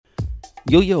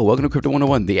Yo, welcome to Crypto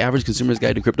 101, the average consumer's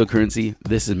guide to cryptocurrency.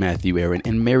 This is Matthew Aaron,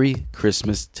 and Merry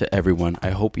Christmas to everyone. I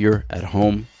hope you're at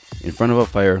home, in front of a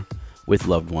fire, with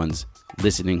loved ones,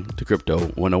 listening to Crypto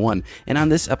 101. And on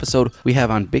this episode, we have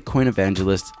on Bitcoin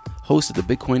evangelist, host of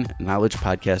the Bitcoin Knowledge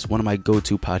Podcast, one of my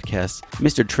go-to podcasts,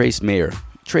 Mr. Trace Mayer.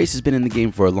 Trace has been in the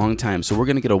game for a long time, so we're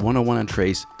going to get a one-on-one on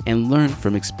Trace and learn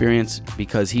from experience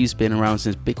because he's been around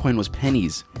since Bitcoin was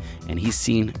pennies and he's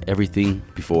seen everything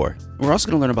before. We're also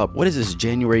going to learn about what is this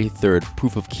January 3rd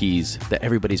proof of keys that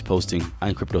everybody's posting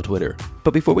on crypto Twitter.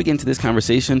 But before we get into this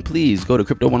conversation, please go to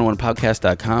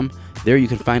crypto101podcast.com. There you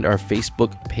can find our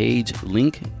Facebook page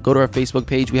link. Go to our Facebook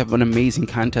page. We have an amazing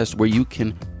contest where you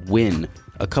can win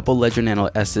a couple Ledger Nano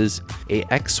S's, a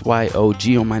XYO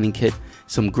Geo Mining Kit,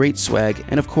 some great swag,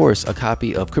 and of course, a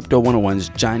copy of Crypto 101's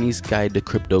Johnny's Guide to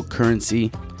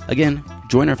Cryptocurrency. Again,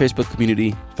 join our Facebook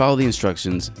community, follow the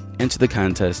instructions, enter the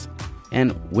contest,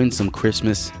 and win some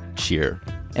Christmas cheer.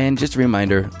 And just a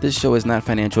reminder, this show is not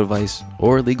financial advice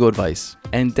or legal advice,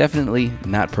 and definitely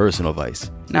not personal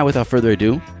advice. Now, without further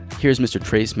ado, here's Mr.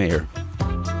 Trace Mayer.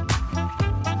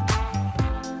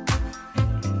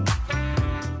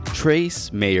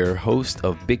 Trace Mayer, host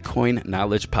of Bitcoin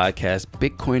Knowledge Podcast,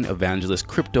 Bitcoin evangelist,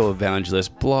 crypto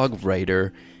evangelist, blog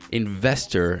writer,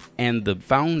 investor, and the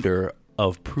founder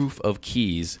of Proof of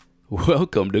Keys.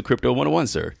 Welcome to Crypto 101,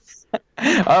 sir.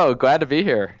 Oh, glad to be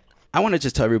here. I want to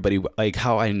just tell everybody like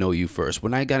how I know you first.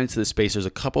 When I got into the space, there's a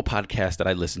couple podcasts that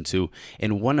I listened to,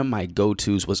 and one of my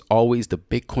go-tos was always the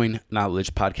Bitcoin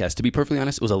Knowledge Podcast. To be perfectly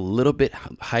honest, it was a little bit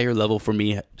higher level for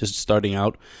me just starting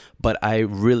out, but I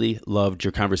really loved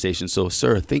your conversation. So,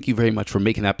 sir, thank you very much for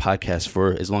making that podcast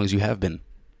for as long as you have been.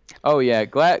 Oh, yeah.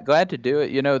 Glad to do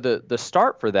it. You know, the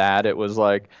start for that, it was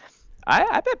like,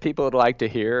 I bet people would like to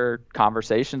hear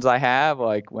conversations I have,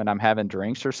 like when I'm having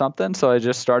drinks or something. So I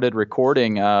just started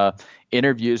recording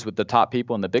interviews with the top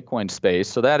people in the Bitcoin space.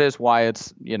 So that is why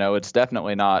it's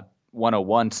definitely not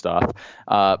 101 stuff,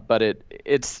 but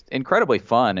it's incredibly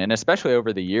fun, and especially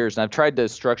over the years. And I've tried to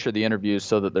structure the interviews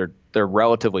so that they're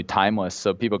relatively timeless,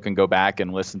 so people can go back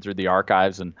and listen through the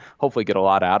archives and hopefully get a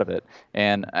lot out of it.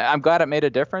 And I'm glad it made a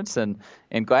difference, and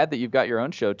glad that you've got your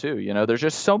own show too. You know, there's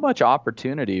just so much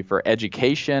opportunity for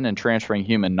education and transferring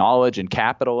human knowledge and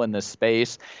capital in this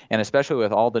space, and especially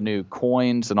with all the new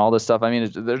coins and all this stuff. I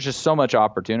mean, there's just so much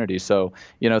opportunity. So,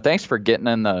 thanks for getting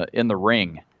in the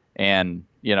ring and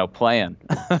playing.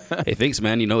 Hey, thanks,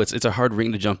 man. It's a hard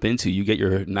ring to jump into. You get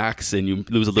your knocks and you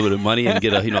lose a little bit of money and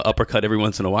get a uppercut every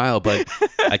once in a while. But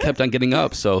I kept on getting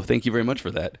up, so thank you very much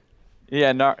for that.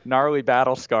 Yeah, gnarly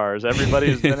battle scars. Everybody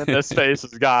who's been in this space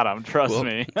has got them. Trust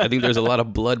me. I think there's a lot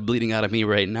of blood bleeding out of me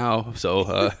right now.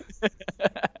 So,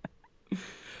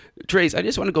 Trace, I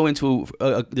just want to go into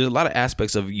there's a lot of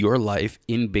aspects of your life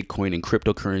in Bitcoin and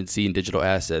cryptocurrency and digital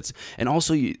assets, and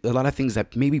also a lot of things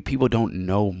that maybe people don't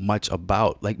know much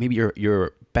about, like maybe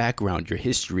your background, your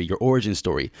history, your origin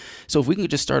story. So if we can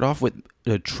just start off with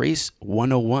Trace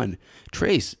 101.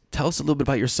 Trace, tell us a little bit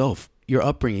about yourself, your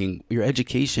upbringing, your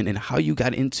education, and how you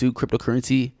got into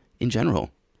cryptocurrency in general.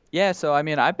 Yeah, so I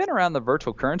mean, I've been around the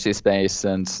virtual currency space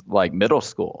since like middle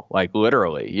school, like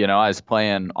literally. I was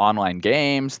playing online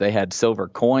games. They had silver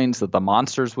coins that the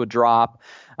monsters would drop.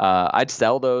 I'd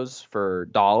sell those for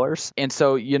dollars. And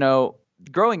so,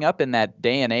 growing up in that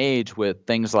day and age with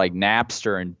things like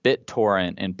Napster and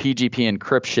BitTorrent and PGP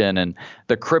encryption and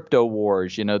the crypto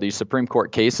wars, these Supreme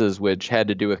Court cases which had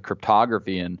to do with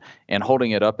cryptography and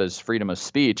holding it up as freedom of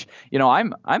speech.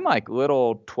 I'm like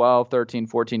little 12, 13,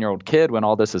 14-year-old kid when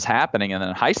all this is happening, and then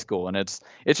in high school, and it's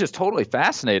just totally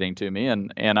fascinating to me,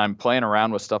 and I'm playing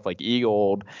around with stuff like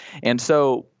eGold. And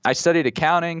so I studied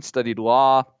accounting, studied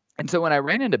law. And so when I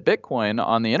ran into Bitcoin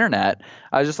on the internet,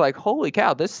 I was just like, holy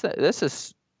cow, this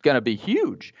is going to be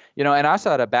huge. And I also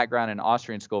had a background in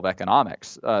Austrian School of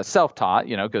Economics, self-taught,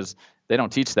 because they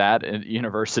don't teach that at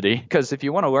university. Because if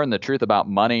you want to learn the truth about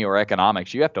money or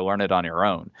economics, you have to learn it on your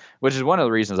own, which is one of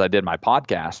the reasons I did my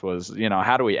podcast was,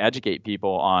 how do we educate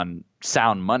people on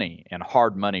sound money and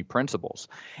hard money principles?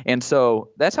 And so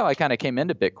that's how I kind of came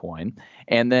into Bitcoin.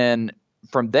 And then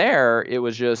from there, it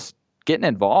was just getting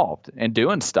involved and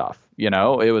doing stuff.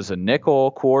 It was a nickel,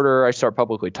 quarter. I started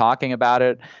publicly talking about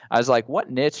it. I was like,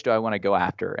 what niche do I want to go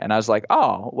after? And I was like,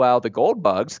 oh, well, the gold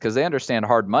bugs, because they understand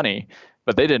hard money,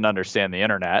 but they didn't understand the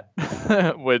internet,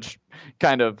 which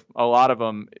kind of a lot of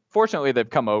them, fortunately, they've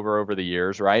come over the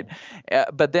years, right?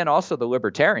 But then also the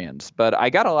libertarians. But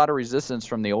I got a lot of resistance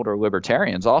from the older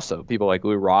libertarians also, people like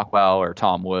Lew Rockwell or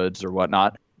Tom Woods or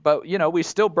whatnot. But, we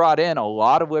still brought in a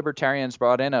lot of libertarians,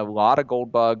 brought in a lot of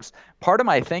gold bugs. Part of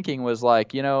my thinking was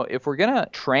like, if we're going to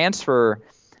transfer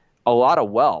a lot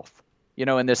of wealth,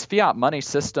 in this fiat money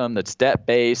system that's debt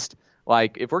based,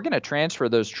 like if we're going to transfer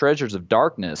those treasures of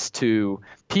darkness to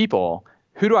people,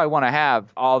 who do I want to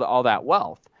have all that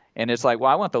wealth? And it's like, well,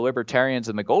 I want the libertarians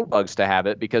and the gold bugs to have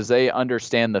it because they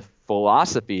understand the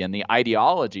philosophy and the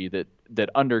ideology that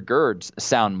undergirds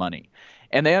sound money.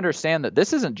 And they understand that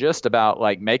this isn't just about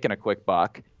like making a quick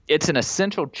buck. It's an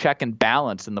essential check and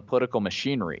balance in the political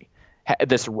machinery,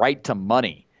 this right to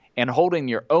money and holding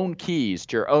your own keys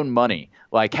to your own money,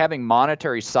 like having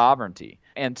monetary sovereignty.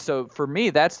 And so for me,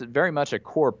 that's very much a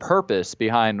core purpose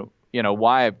behind,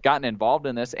 why I've gotten involved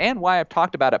in this and why I've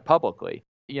talked about it publicly.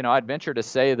 I'd venture to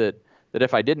say that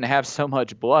if I didn't have so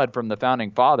much blood from the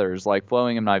founding fathers like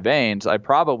flowing in my veins, I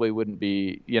probably wouldn't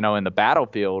be, in the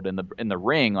battlefield, in the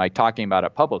ring, like talking about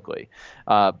it publicly.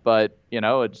 But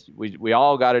we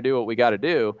all got to do what we got to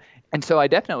do. And so I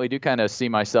definitely do kind of see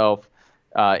myself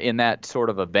in that sort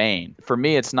of a vein. For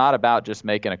me, it's not about just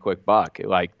making a quick buck.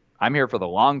 Like I'm here for the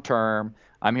long term.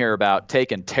 I'm here about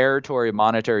taking territory of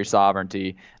monetary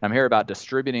sovereignty. I'm here about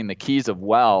distributing the keys of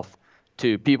wealth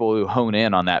to people who hone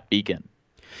in on that beacon.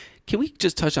 Can we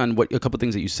just touch on a couple of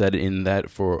things that you said in that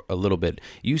for a little bit?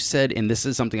 You said, and this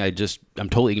is something I'm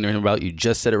totally ignorant about. You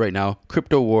just said it right now.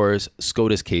 Crypto wars,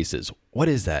 SCOTUS cases. What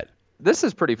is that? This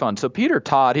is pretty fun. So Peter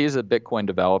Todd, he's a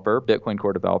Bitcoin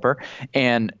Core developer,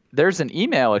 and there's an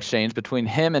email exchange between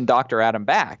him and Dr. Adam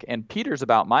Back, and Peter's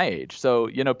about my age. So,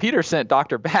 Peter sent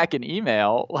Dr. Back an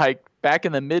email like back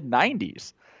in the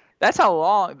mid-90s. That's how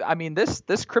long,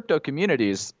 this crypto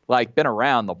community's like been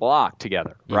around the block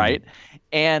together, right?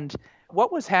 And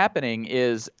what was happening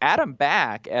is Adam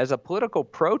Back, as a political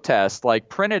protest, like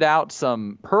printed out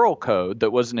some Perl code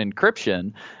that was an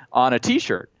encryption on a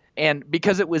T-shirt. And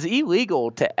because it was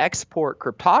illegal to export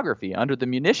cryptography under the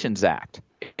Munitions Act.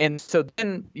 And so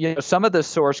then, some of the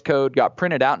source code got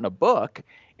printed out in a book,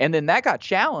 and then that got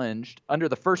challenged under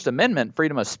the First Amendment,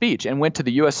 freedom of speech, and went to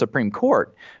the U.S. Supreme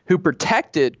Court, who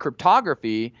protected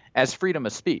cryptography as freedom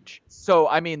of speech. So,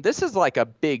 this is like a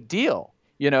big deal,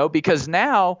 because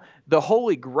now the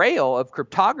holy grail of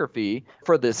cryptography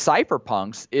for the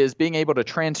cypherpunks is being able to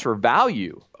transfer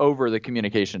value over the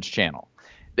communications channel.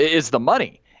 Is the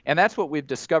money. And that's what we've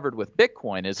discovered with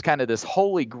Bitcoin is kind of this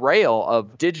holy grail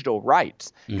of digital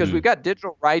rights, because we've got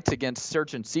digital rights against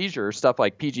search and seizure, stuff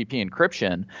like PGP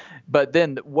encryption. But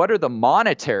then what are the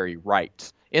monetary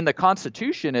rights? In the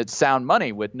Constitution, it's sound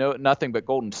money with nothing but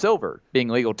gold and silver being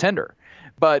legal tender.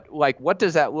 But like, what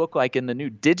does that look like in the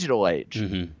new digital age?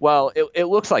 Well, it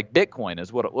looks like Bitcoin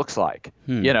is what it looks like,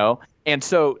 And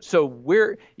so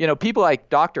we're, people like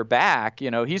Dr. Back,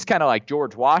 he's kind of like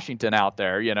George Washington out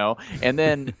there, and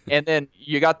then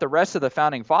you got the rest of the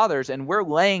founding fathers, and we're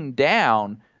laying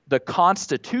down the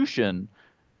Constitution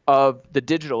of the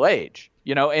digital age,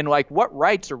 and like, what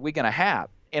rights are we going to have?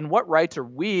 And what rights are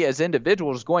we as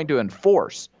individuals going to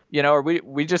enforce? Are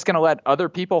we just going to let other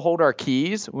people hold our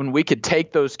keys when we could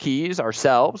take those keys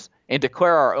ourselves and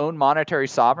declare our own monetary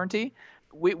sovereignty?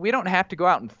 We don't have to go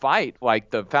out and fight like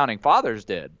the founding fathers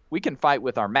did. We can fight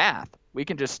with our math. We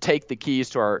can just take the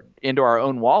keys into our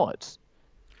own wallets.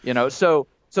 So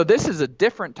this is a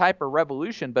different type of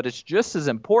revolution, but it's just as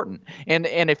important. And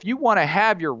if you want to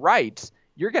have your rights,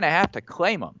 you're going to have to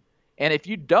claim them. And if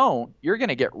you don't, you're going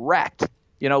to get wrecked.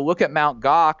 Look at Mt.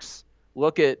 Gox.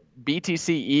 Look at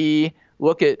BTCE.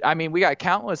 We got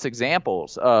countless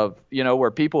examples of,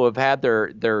 where people have had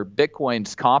their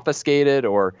Bitcoins confiscated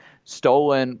or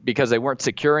stolen because they weren't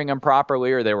securing them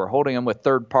properly or they were holding them with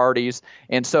third parties.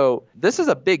 And so this is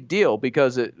a big deal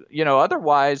because,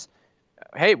 otherwise,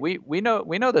 hey, we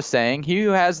know the saying, he who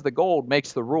has the gold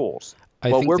makes the rules.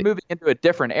 Well, we're moving into a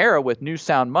different era with new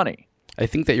sound money. I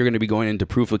think that you're going to be going into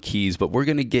proof of keys, but we're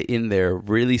going to get in there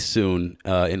really soon,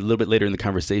 and a little bit later in the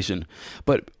conversation.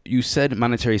 But you said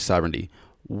monetary sovereignty.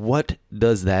 What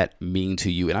does that mean to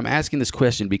you? And I'm asking this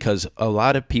question because a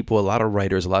lot of people, a lot of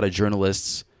writers, a lot of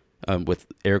journalists, with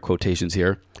air quotations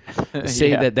here,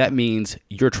 say that means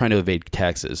you're trying to evade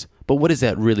taxes. But what does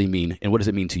that really mean, and what does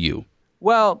it mean to you?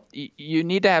 Well, you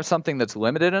need to have something that's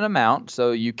limited in amount,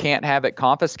 so you can't have it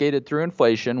confiscated through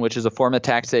inflation, which is a form of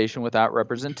taxation without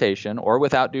representation or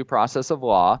without due process of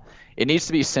law. It needs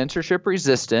to be censorship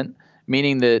resistant,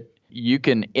 meaning that you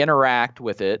can interact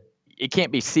with it. It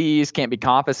can't be seized, can't be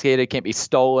confiscated, can't be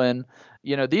stolen.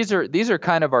 These are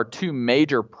kind of our two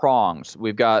major prongs.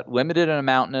 We've got limited in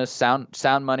amountness,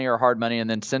 sound money or hard money, and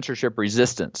then censorship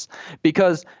resistance.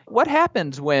 Because what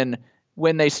happens when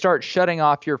they start shutting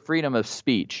off your freedom of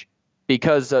speech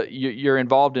because you're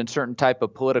involved in certain type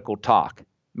of political talk?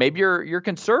 Maybe you're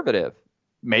conservative.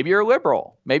 Maybe you're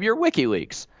liberal. Maybe you're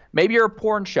WikiLeaks. Maybe you're a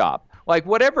porn shop. Like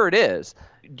whatever it is,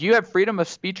 do you have freedom of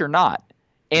speech or not?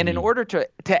 And in order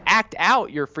to act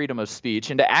out your freedom of speech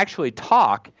and to actually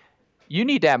talk, you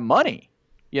need to have money,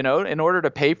 in order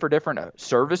to pay for different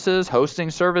services,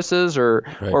 hosting services or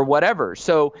whatever.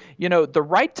 So, the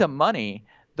right to money,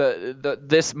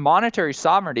 this monetary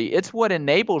sovereignty, it's what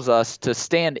enables us to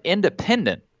stand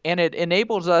independent, and it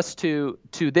enables us to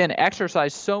then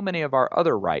exercise so many of our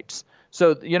other rights.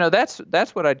 So,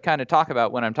 that's what I'd kind of talk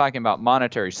about when I'm talking about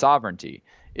monetary sovereignty,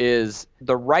 is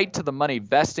the right to the money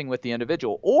vesting with the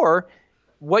individual. Or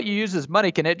what you use as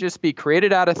money, can it just be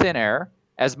created out of thin air,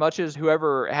 as much as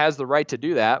whoever has the right to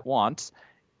do that wants,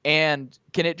 and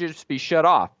can it just be shut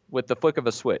off with the flick of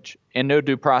a switch and no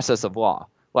due process of law,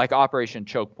 like Operation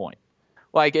Choke Point?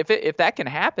 Like if that can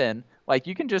happen, like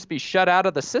you can just be shut out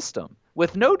of the system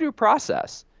with no due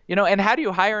process. And how do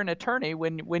you hire an attorney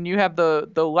when you have the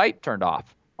light turned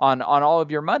off on all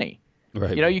of your money?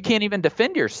 Right. You can't even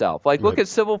defend yourself. Like look at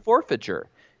civil forfeiture,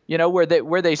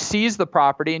 where they seize the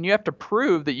property and you have to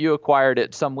prove that you acquired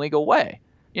it some legal way.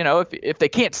 If they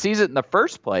can't seize it in the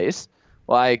first place,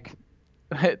 like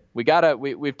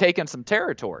we've taken some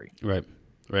territory.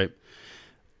 Right.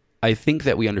 I think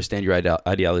that we understand your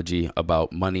ideology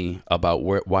about money, about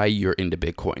why you're into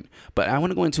Bitcoin. But I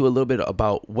want to go into a little bit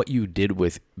about what you did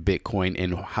with Bitcoin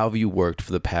and how you worked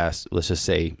for the past, let's just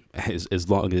say, as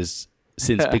long as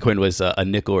since Bitcoin was a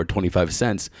nickel or 25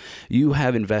 cents. You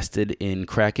have invested in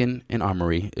Kraken and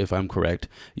Armory, if I'm correct.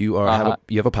 You have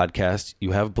a podcast.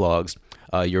 You have blogs.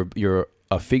 You're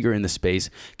a figure in the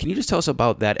space. Can you just tell us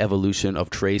about that evolution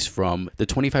of Trace from the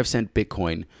 25-cent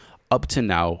Bitcoin up to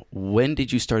now? When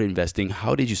did you start investing?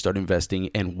 How did you start investing,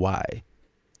 and why?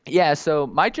 Yeah, so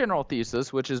my general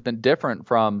thesis, which has been different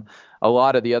from a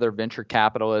lot of the other venture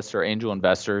capitalists or angel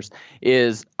investors,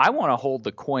 is I want to hold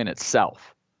the coin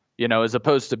itself, as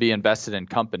opposed to be invested in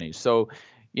companies. So,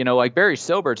 like Barry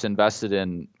Silbert's invested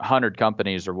in 100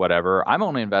 companies or whatever. I'm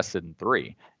only invested in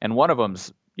 3, and one of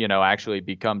them's actually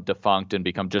become defunct and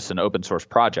become just an open source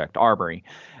project, Armory.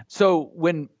 So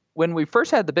when we first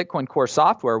had the Bitcoin Core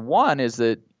software, one is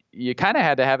that you kind of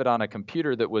had to have it on a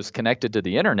computer that was connected to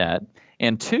the internet.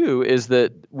 And 2 is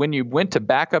that when you went to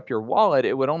back up your wallet,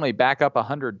 it would only back up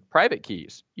 100 private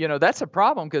keys. That's a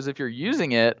problem, because if you're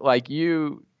using it, like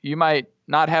you might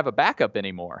not have a backup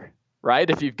anymore, right?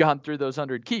 If you've gone through those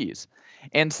 100 keys.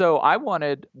 And so I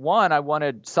wanted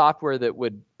software that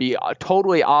would be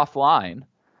totally offline,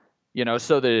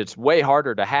 so that it's way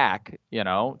harder to hack,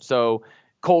 so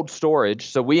cold storage.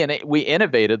 So we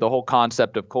innovated the whole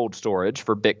concept of cold storage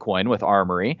for Bitcoin with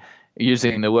Armory,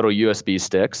 using the little USB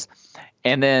sticks,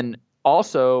 and then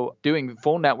also doing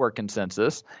full network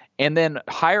consensus, and then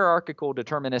hierarchical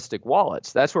deterministic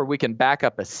wallets. That's where we can back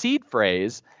up a seed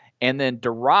phrase and then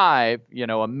derive,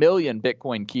 1 million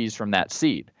Bitcoin keys from that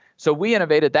seed. So we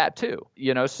innovated that too,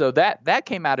 so that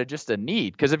came out of just a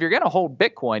need, because if you're going to hold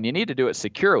Bitcoin, you need to do it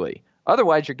securely.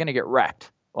 Otherwise, you're going to get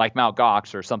wrecked, like Mt.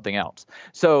 Gox or something else.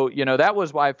 So, that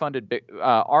was why I funded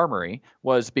Armory,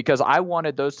 was because I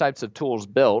wanted those types of tools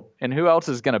built, and who else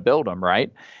is going to build them,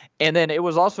 right? And then it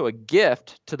was also a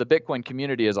gift to the Bitcoin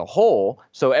community as a whole,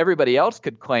 so everybody else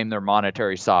could claim their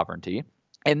monetary sovereignty.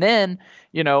 And then,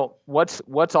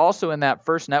 what's also in that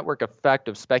first network effect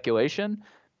of speculation,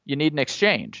 you need an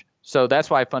exchange. So that's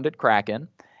why I funded Kraken.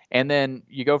 And then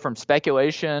you go from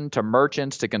speculation to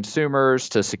merchants to consumers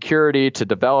to security to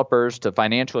developers to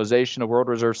financialization of world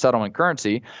reserve settlement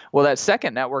currency. Well, that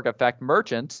second network effect,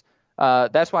 merchants,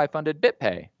 that's why I funded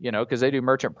BitPay, because they do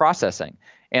merchant processing.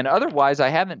 And otherwise, I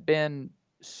haven't been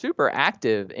super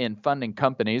active in funding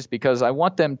companies, because I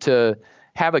want them to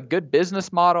have a good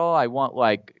business model. I want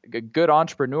like good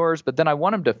entrepreneurs, but then I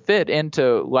want them to fit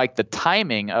into like the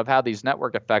timing of how these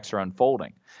network effects are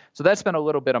unfolding. So that's been a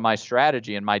little bit of my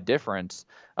strategy and my difference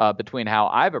between how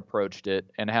I've approached it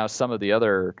and how some of the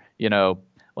other,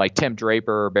 like Tim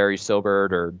Draper or Barry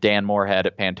Silbert or Dan Moorhead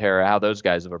at Pantera, how those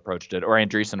guys have approached it, or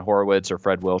Andreessen Horowitz or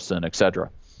Fred Wilson, et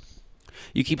cetera.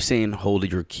 You keep saying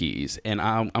hold your keys, and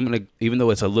I'm gonna, even though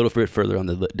it's a little bit further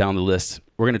on down the list,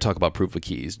 we're gonna talk about proof of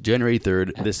keys. January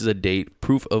 3rd. This is a date.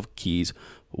 Proof of keys.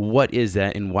 What is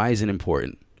that, and why is it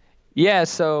important? Yeah,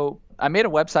 so I made a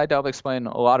website to help explain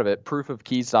a lot of it,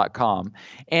 proofofkeys.com,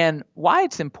 and why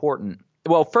it's important.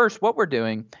 Well, first, what we're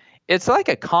doing, it's like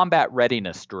a combat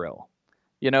readiness drill.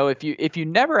 If you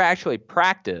never actually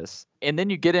practice, and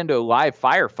then you get into a live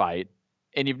firefight,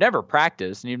 and you've never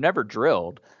practiced and you've never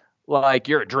drilled, like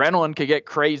your adrenaline could get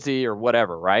crazy or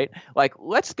whatever, right? Like,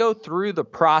 let's go through the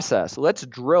process. Let's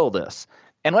drill this.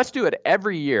 And let's do it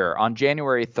every year on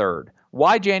January 3rd.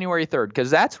 Why January 3rd? Because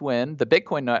that's when the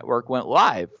Bitcoin network went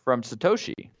live from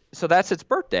Satoshi. so that's its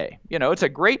birthday. It's a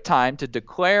great time to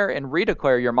declare and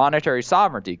redeclare your monetary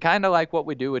sovereignty, kind of like what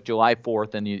we do with July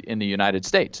 4th in the United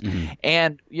States. Mm-hmm.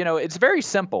 And, it's very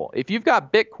simple. If you've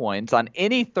got Bitcoins on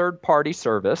any third-party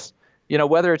service,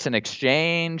 whether it's an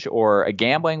exchange or a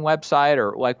gambling website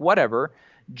or like whatever,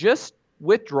 just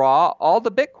withdraw all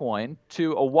the Bitcoin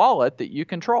to a wallet that you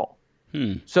control.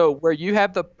 So where you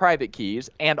have the private keys,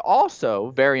 and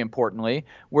also, very importantly,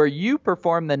 where you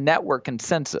perform the network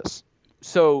consensus.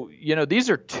 So, these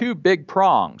are two big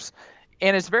prongs.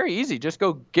 And it's very easy. Just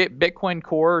go get Bitcoin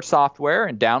Core software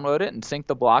and download it and sync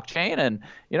the blockchain.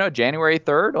 And, January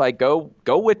 3rd, like go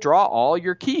withdraw all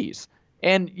your keys.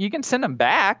 And you can send them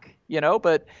back,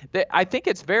 but I think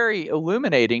it's very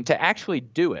illuminating to actually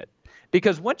do it.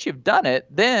 Because once you've done it,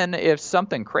 then if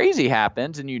something crazy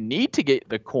happens and you need to get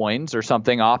the coins or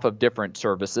something off of different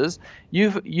services,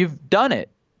 you've done it.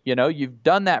 You've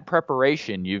done that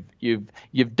preparation.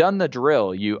 You've done the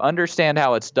drill. You understand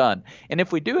how it's done. And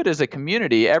if we do it as a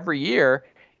community every year,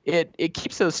 it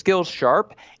keeps those skills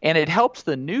sharp, and it helps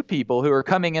the new people who are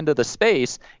coming into the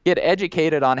space get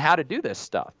educated on how to do this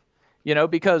stuff.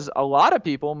 Because a lot of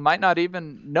people might not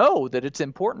even know that it's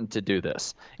important to do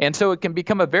this. And so it can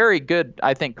become a very good,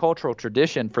 I think, cultural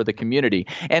tradition for the community.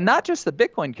 And not just the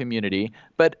Bitcoin community,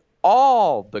 but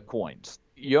all the coins.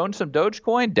 You own some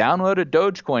Dogecoin, download a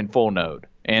Dogecoin full node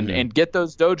and get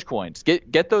those Dogecoins.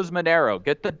 Get those Monero,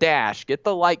 get the Dash, get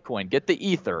the Litecoin, get the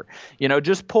Ether.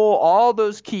 Just pull all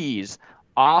those keys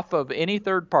off of any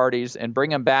third parties and bring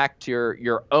them back to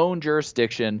your own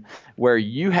jurisdiction where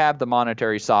you have the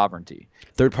monetary sovereignty.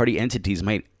 Third-party entities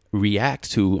might react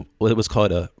to what was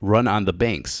called a run on the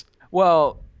banks.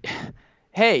 Well,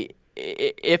 hey,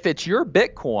 if it's your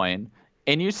Bitcoin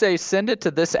and you say send it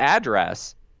to this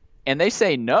address and they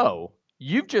say no,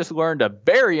 you've just learned a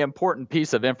very important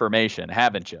piece of information,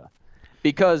 haven't you?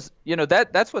 Because,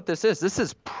 that's what this is. This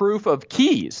is proof of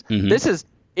keys. Mm-hmm.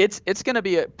 It's going to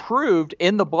be approved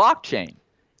in the blockchain.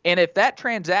 And if that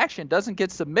transaction doesn't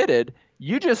get submitted,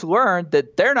 you just learned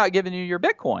that they're not giving you your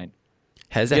Bitcoin.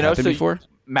 Has that happened before?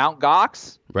 Mt.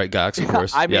 Gox. Right, Gox, of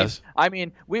course. Yes.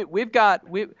 We've got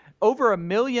over 1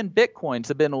 million Bitcoins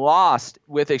have been lost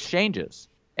with exchanges.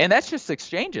 And that's just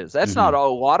exchanges. That's not a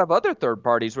lot of other third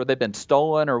parties where they've been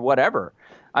stolen or whatever.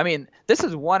 This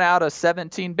is 1 out of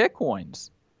 17 Bitcoins.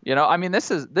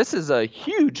 This is a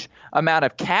huge amount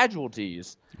of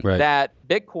casualties that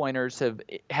Bitcoiners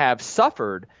have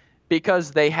suffered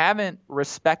because they haven't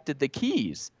respected the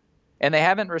keys and they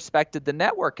haven't respected the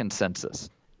network consensus.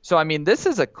 So, this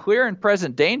is a clear and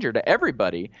present danger to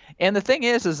everybody. And the thing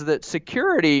is that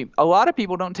security, a lot of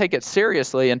people don't take it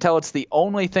seriously until it's the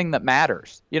only thing that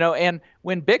matters. And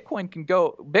when Bitcoin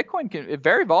it's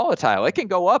very volatile. It can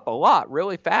go up a lot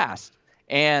really fast.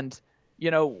 And,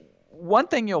 one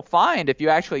thing you'll find if you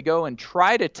actually go and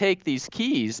try to take these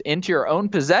keys into your own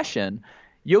possession,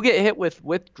 you'll get hit with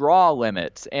withdrawal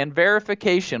limits and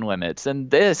verification limits and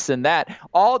this and that,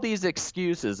 all these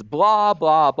excuses, blah,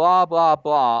 blah, blah, blah,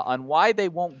 blah, on why they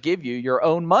won't give you your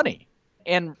own money.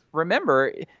 And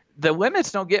remember, the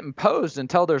limits don't get imposed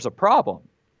until there's a problem.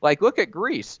 Like, look at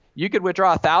Greece. You could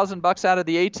withdraw $1,000 out of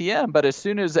the ATM, but as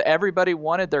soon as everybody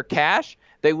wanted their cash,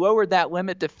 they lowered that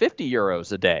limit to 50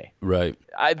 euros a day. Right.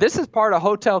 This is part of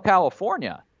Hotel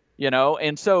California,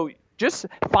 and so just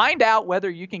find out whether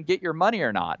you can get your money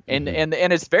or not. And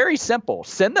it's very simple.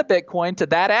 Send the Bitcoin to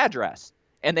that address,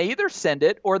 and they either send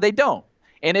it or they don't.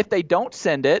 And if they don't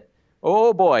send it,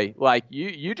 oh boy, like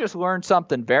you just learned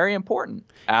something very important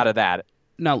out of that.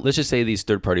 Now, let's just say these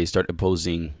third parties start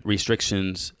imposing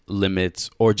restrictions,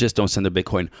 limits, or just don't send the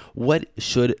Bitcoin. What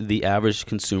should the average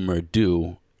consumer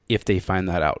do if they find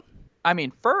that out?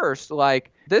 First,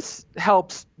 this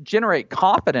helps generate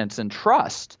confidence and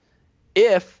trust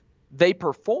if they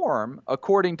perform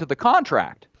according to the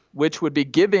contract, which would be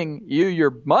giving you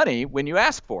your money when you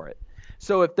ask for it.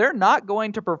 So if they're not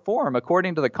going to perform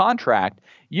according to the contract,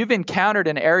 you've encountered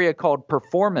an area called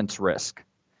performance risk.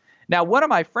 Now, one of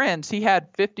my friends, he had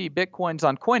 50 Bitcoins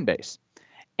on Coinbase,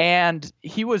 and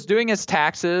he was doing his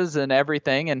taxes and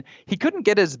everything, and he couldn't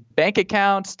get his bank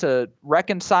accounts to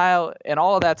reconcile and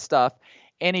all of that stuff.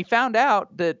 And he found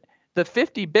out that the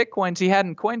 50 Bitcoins he had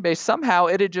in Coinbase, somehow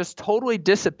it had just totally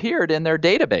disappeared in their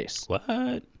database.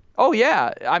 What? Oh,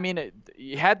 yeah.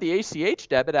 He had the ACH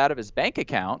debit out of his bank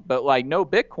account, but no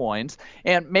Bitcoins.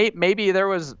 And maybe there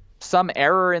was some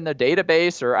error in the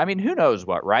database, or I mean, who knows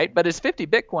what, right? But his 50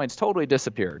 Bitcoins totally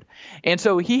disappeared. And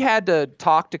so he had to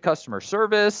talk to customer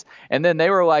service, and then they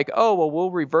were like, oh, well,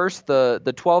 we'll reverse the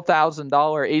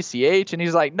 $12,000 ACH. And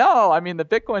he's like, no, I mean, the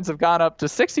Bitcoins have gone up to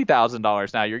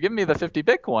 $60,000 now. You're giving me the 50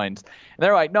 Bitcoins. And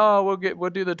they're like, no, we'll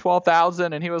do the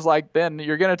 12,000. And he was like, Ben,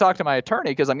 you're going to talk to my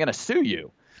attorney because I'm going to sue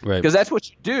you. Right. Because that's what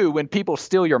you do when people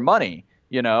steal your money.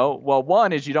 Well,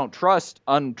 one is you don't trust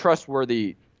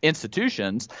untrustworthy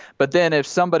institutions, but then if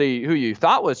somebody who you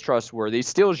thought was trustworthy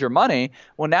steals your money,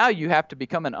 well, now you have to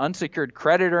become an unsecured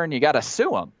creditor and you got to sue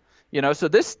them. So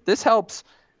this helps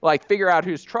like figure out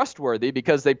who's trustworthy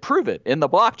because they prove it in the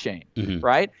blockchain,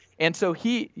 right? And so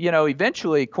he,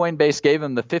 eventually Coinbase gave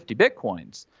him the 50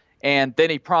 Bitcoins. And then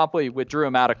he promptly withdrew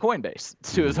him out of Coinbase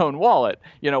to his own wallet,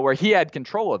 where he had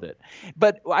control of it.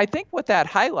 But I think what that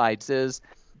highlights is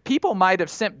people might have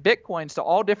sent Bitcoins to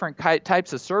all different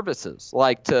types of services,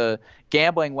 like to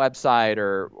gambling website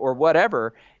or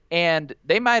whatever, and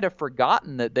they might have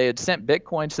forgotten that they had sent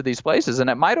Bitcoins to these places, and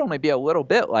it might only be a little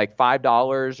bit, like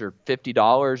 $5 or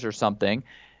 $50 or something.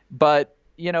 But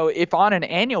if on an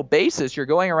annual basis you're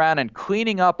going around and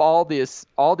cleaning up all these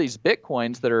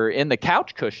Bitcoins that are in the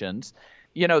couch cushions,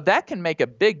 that can make a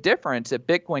big difference if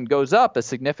Bitcoin goes up a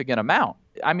significant amount.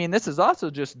 I mean, this is also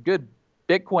just good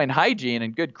Bitcoin hygiene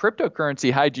and good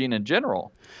cryptocurrency hygiene in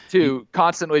general to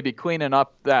constantly be cleaning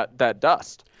up that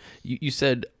dust. You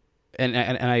said, and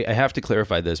I have to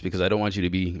clarify this because I don't want you to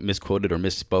be misquoted or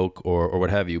misspoke or what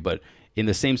have you, but in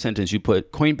the same sentence you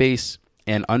put Coinbase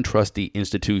and untrusty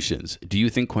institutions. Do you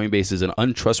think Coinbase is an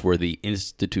untrustworthy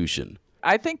institution?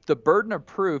 I think the burden of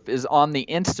proof is on the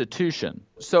institution.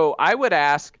 So I would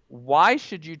ask, why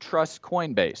should you trust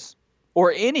Coinbase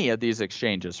or any of these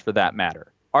exchanges for that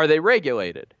matter? Are they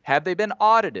regulated? Have they been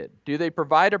audited? Do they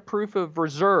provide a proof of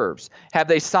reserves? Have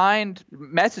they signed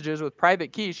messages with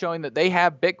private keys showing that they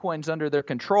have Bitcoins under their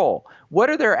control? What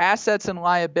are their assets and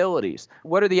liabilities?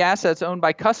 What are the assets owned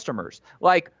by customers?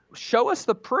 Like, show us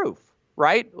the proof,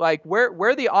 right? Like, where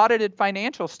are the audited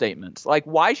financial statements? Like,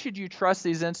 why should you trust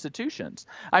these institutions?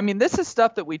 I mean, this is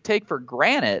stuff that we take for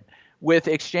granted with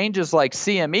exchanges like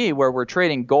CME, where we're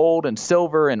trading gold and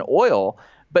silver and oil,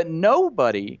 but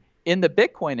nobody in the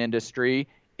Bitcoin industry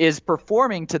is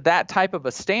performing to that type of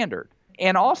a standard.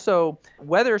 And also,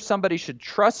 whether somebody should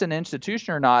trust an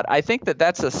institution or not, I think that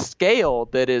that's a scale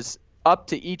that is up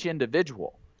to each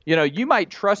individual. You might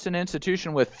trust an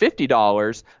institution with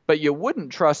 $50, but you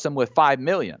wouldn't trust them with $5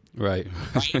 million. Right.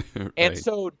 And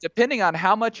so depending on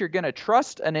how much you're going to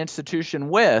trust an institution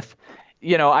with,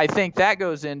 I think that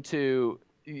goes into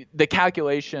the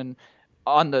calculation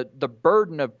on the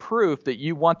burden of proof that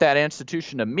you want that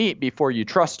institution to meet before you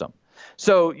trust them.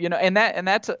 So, and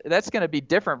that's going to be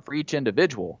different for each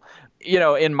individual.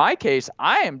 In my case,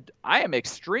 I am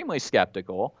extremely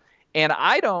skeptical, and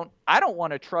I don't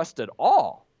want to trust at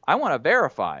all. I want to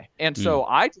verify. And so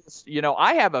I just,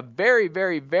 I have a very,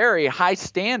 very, very high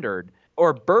standard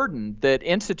or burden that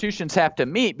institutions have to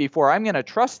meet before I'm going to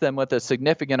trust them with a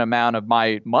significant amount of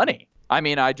my money. I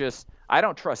mean, I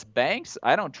don't trust banks.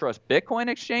 I don't trust Bitcoin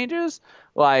exchanges.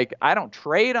 Like, I don't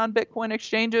trade on Bitcoin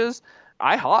exchanges.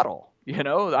 I hodl,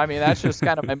 I mean, that's just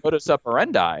kind of my modus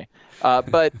operandi.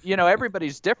 But,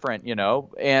 everybody's different,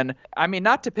 and I mean,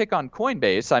 not to pick on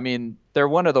Coinbase. I mean, they're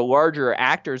one of the larger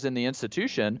actors in the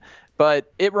institution,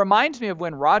 but it reminds me of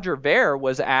when Roger Ver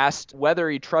was asked whether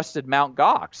he trusted Mt.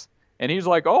 Gox. And he's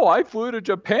like, oh, I flew to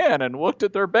Japan and looked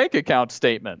at their bank account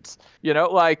statements.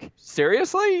 Like,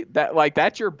 seriously?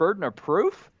 That's your burden of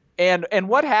proof? And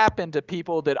what happened to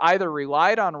people that either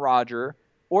relied on Roger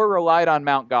or relied on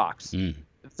Mt. Gox?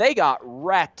 They got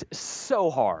wrecked so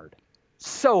hard.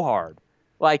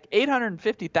 Like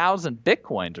 850,000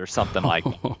 Bitcoins or something like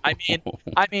that.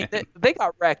 I mean, they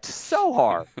got wrecked so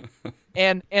hard.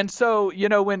 And so,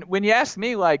 when you ask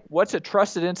me, like, what's a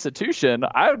trusted institution,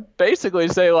 I would basically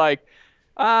say, like,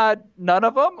 none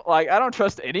of them. Like, I don't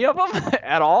trust any of them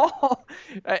at all.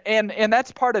 And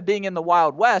that's part of being in the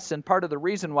Wild West and part of the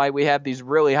reason why we have these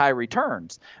really high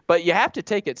returns. But you have to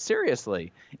take it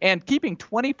seriously. And keeping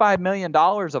 $25 million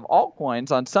of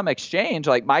altcoins on some exchange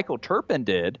like Michael Turpin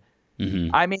did,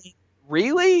 I mean,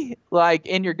 really? Like,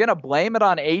 and you're going to blame it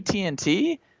on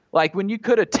AT&T? Like, when you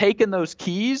could have taken those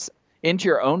keys into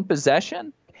your own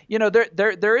possession?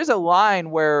 There is a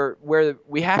line where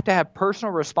we have to have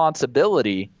personal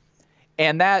responsibility,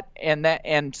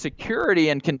 and security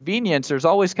and convenience. There's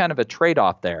always kind of a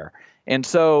trade-off there. And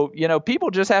so,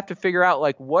 people just have to figure out,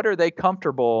 like, what are they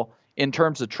comfortable in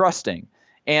terms of trusting.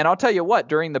 And I'll tell you what,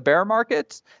 during the bear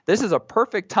markets, this is a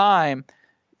perfect time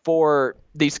for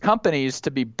these companies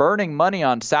to be burning money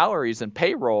on salaries and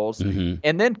payrolls,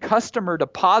 and then customer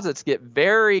deposits get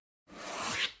very...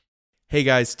 Hey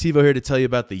guys, TiVo here to tell you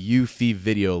about the Eufy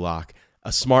Video Lock,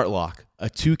 a smart lock, a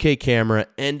 2K camera,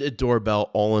 and a doorbell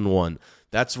all in one.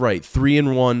 That's right,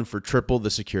 3-in-1 for triple the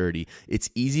security. It's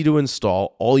easy to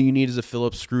install. All you need is a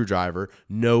Phillips screwdriver.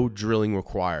 No drilling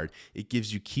required. It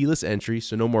gives you keyless entry,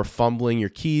 so no more fumbling your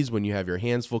keys when you have your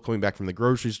hands full coming back from the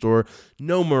grocery store.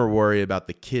 No more worry about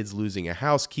the kids losing a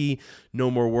house key.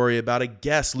 No more worry about a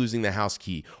guest losing the house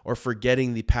key or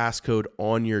forgetting the passcode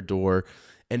on your door.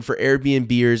 And for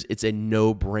Airbnbers, it's a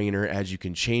no-brainer as you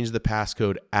can change the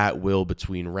passcode at will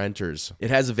between renters. It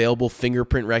has available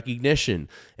fingerprint recognition,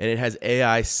 and it has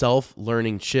AI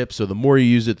self-learning chips, so the more you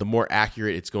use it, the more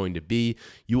accurate it's going to be.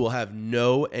 You will have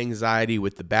no anxiety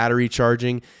with the battery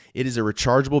charging. It is a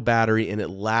rechargeable battery, and it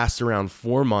lasts around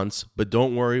 4 months, but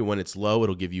don't worry, when it's low,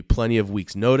 it'll give you plenty of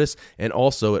weeks' notice, and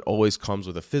also it always comes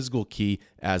with a physical key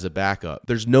as a backup.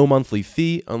 There's no monthly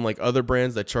fee, unlike other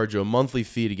brands that charge you a monthly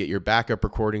fee to get your backup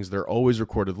recordings. They're always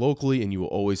recorded locally, and you will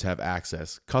always have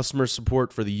access. Customer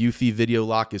support for the Eufy Video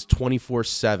Lock is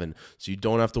 24/7, so you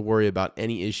don't have to worry about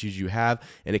any issues you have,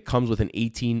 and it comes with an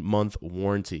 18-month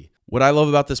warranty. What I love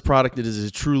about this product is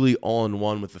it's truly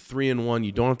all-in-one. With the 3-in-1,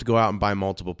 you don't have to go out and buy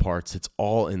multiple parts. It's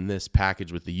all in this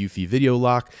package with the Eufy Video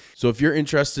Lock. So if you're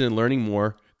interested in learning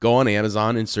more, go on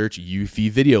Amazon and search Eufy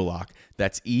Video Lock.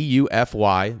 That's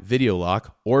EUFY Video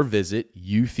Lock, or visit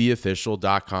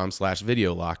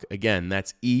eufyofficial.com/video lock. Again,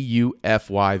 that's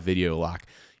EUFY Video Lock.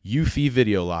 Eufy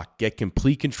Video Lock. Get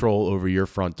complete control over your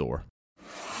front door.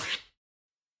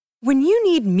 When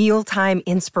you need mealtime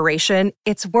inspiration,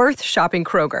 it's worth shopping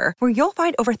Kroger, where you'll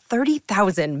find over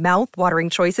 30,000 mouth-watering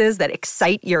choices that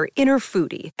excite your inner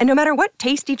foodie. And no matter what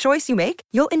tasty choice you make,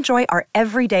 you'll enjoy our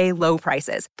everyday low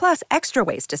prices, plus extra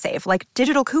ways to save, like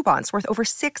digital coupons worth over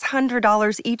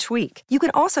 $600 each week. You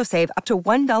can also save up to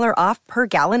 $1 off per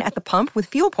gallon at the pump with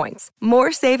fuel points.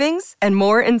 More savings and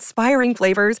more inspiring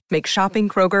flavors make shopping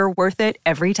Kroger worth it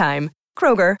every time.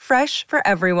 Kroger, fresh for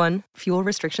everyone. Fuel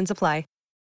restrictions apply.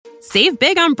 Save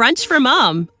big on brunch for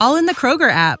mom, all in the Kroger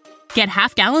app. Get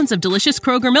half gallons of delicious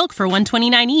Kroger milk for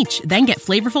 $1.29 each. Then get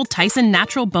flavorful Tyson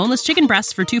natural boneless chicken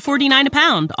breasts for $2.49 a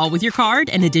pound, all with your card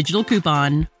and a digital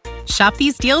coupon. Shop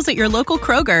these deals at your local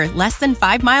Kroger, less than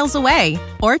 5 miles away.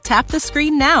 Or tap the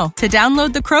screen now to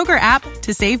download the Kroger app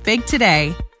to save big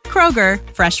today. Kroger,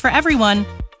 fresh for everyone.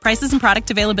 Prices and product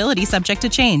availability subject to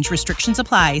change. Restrictions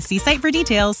apply. See site for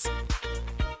details.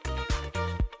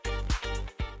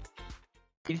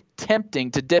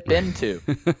 Tempting to dip into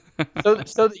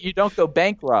so that you don't go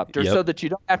bankrupt, or so that you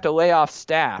don't have to lay off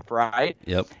staff, right?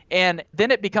 Yep. And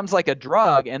then it becomes like a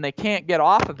drug, and they can't get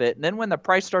off of it. And then when the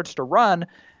price starts to run,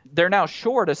 they're now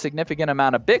short a significant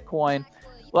amount of Bitcoin.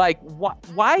 Like,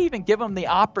 why even give them the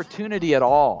opportunity at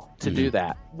all to do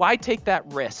that? Why take that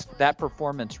risk, that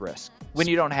performance risk, when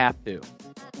you don't have to?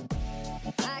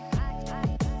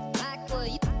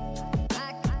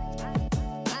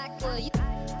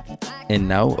 And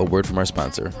now a word from our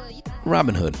sponsor,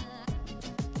 Robinhood.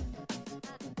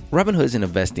 Robinhood is an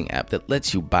investing app that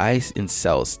lets you buy and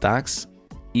sell stocks,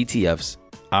 ETFs,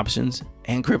 options,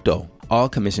 and crypto, all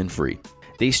commission-free.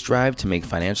 They strive to make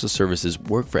financial services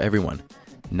work for everyone,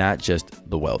 not just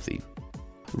the wealthy.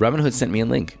 Robinhood sent me a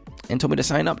link and told me to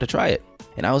sign up to try it,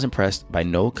 and I was impressed by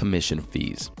no commission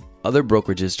fees. Other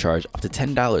brokerages charge up to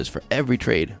 $10 for every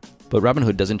trade, but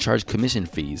Robinhood doesn't charge commission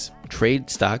fees. Trade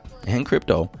stock and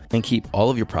crypto and keep all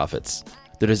of your profits.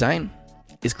 The design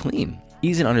is clean,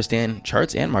 easy to understand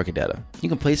charts and market data. You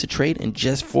can place a trade in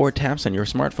just 4 taps on your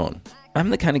smartphone. I'm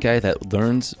the kind of guy that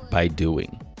learns by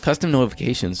doing. Custom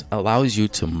notifications allows you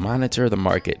to monitor the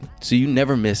market so you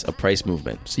never miss a price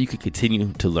movement, so you can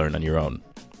continue to learn on your own.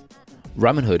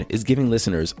 Robinhood is giving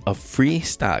listeners a free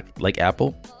stock like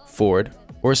Apple, Ford,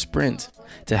 or Sprint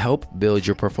to help build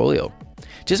your portfolio,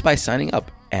 just by signing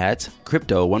up at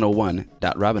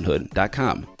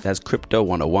crypto101.robinhood.com. That's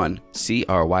crypto101,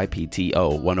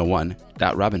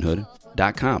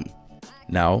 crypto101.robinhood.com.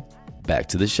 Now, back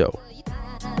to the show.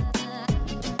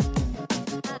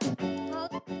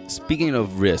 Speaking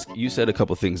of risk, you said a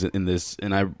couple things in this,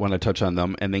 and I want to touch on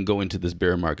them and then go into this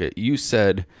bear market. You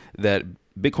said that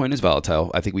Bitcoin is volatile.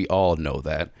 I think we all know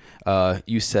that.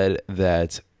 You said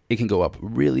that it can go up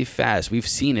really fast. We've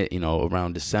seen it,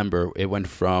 around December. It went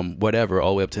from whatever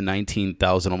all the way up to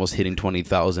 19,000, almost hitting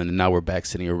 20,000, and now we're back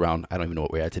sitting around. I don't even know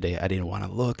what we're at today. I didn't want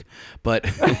to look, but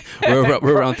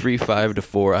we're around 3.5 to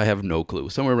 4. I have no clue,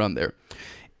 somewhere around there.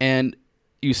 And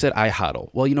You said I hodl.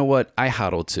 Well, you know what? I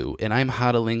hodl too. And I'm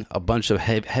hodling a bunch of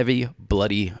heavy,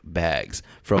 bloody bags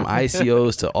from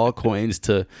ICOs to altcoins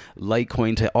to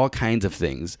Litecoin to all kinds of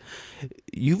things.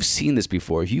 You've seen this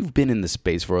before. You've been in this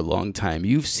space for a long time.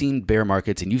 You've seen bear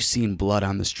markets and you've seen blood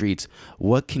on the streets.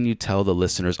 What can you tell the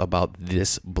listeners about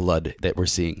this blood that we're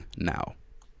seeing now?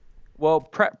 Well,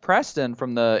 Preston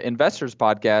from the Investors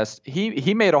Podcast,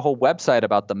 he made a whole website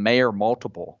about the Mayer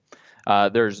multiple.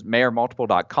 There's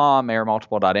mayermultiple.com,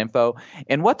 mayermultiple.info.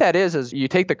 And what that is you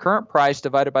take the current price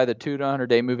divided by the 2 to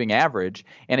 100-day moving average,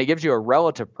 and it gives you a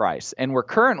relative price. And we're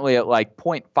currently at like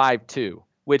 0.52,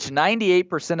 which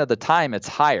 98% of the time it's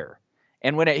higher.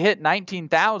 And when it hit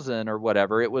 19,000 or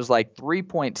whatever, it was like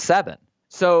 3.7.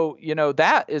 So,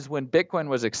 that is when Bitcoin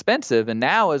was expensive, and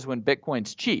now is when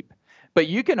Bitcoin's cheap. But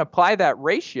you can apply that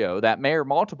ratio, that Mayer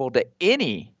multiple, to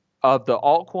any of the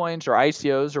altcoins or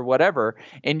ICOs or whatever,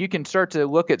 and you can start to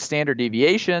look at standard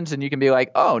deviations, and you can be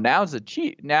like, oh, now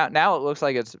it looks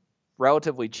like it's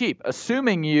relatively cheap,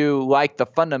 assuming you like the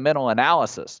fundamental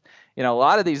analysis. A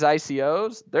lot of these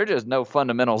ICOs, there are just no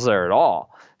fundamentals there at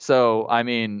all. So, I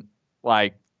mean,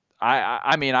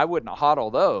 I wouldn't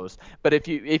hodl those. But if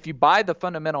you buy the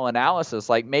fundamental analysis,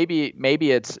 like maybe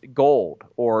it's gold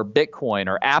or Bitcoin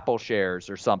or Apple shares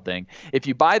or something, if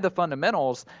you buy the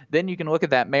fundamentals, then you can look at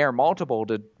that Mayer multiple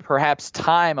to perhaps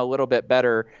time a little bit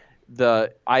better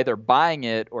the either buying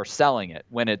it or selling it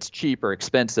when it's cheap or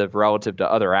expensive relative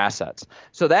to other assets.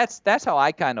 So that's how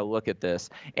I kind of look at this.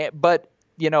 But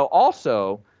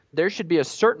also there should be a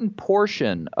certain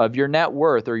portion of your net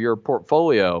worth or your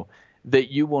portfolio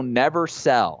that you will never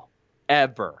sell,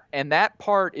 ever. And that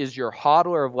part is your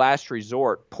hodler of last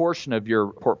resort portion of your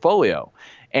portfolio.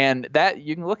 And that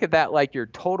you can look at that like your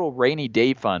total rainy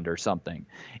day fund or something.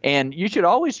 And you should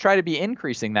always try to be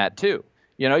increasing that too.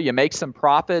 You make some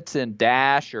profits in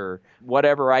Dash or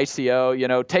whatever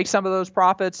ICO, take some of those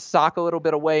profits, sock a little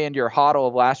bit away into your hodl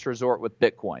of last resort with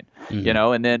Bitcoin,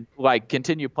 and then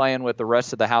continue playing with the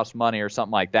rest of the house money or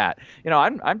something like that.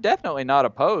 I'm definitely not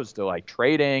opposed to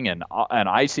trading and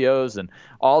ICOs and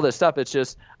all this stuff. It's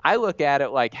just, I look at it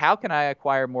like, how can I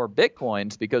acquire more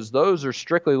Bitcoins? Because those are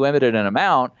strictly limited in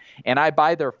amount, and I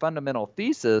buy their fundamental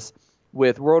thesis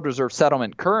with world reserve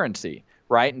settlement currency.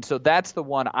 Right. And so that's the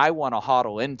one I want to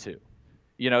hodl into,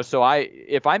 so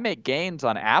if I make gains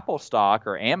on Apple stock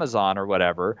or Amazon or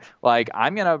whatever,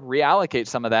 I'm going to reallocate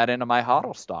some of that into my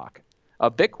hodl stock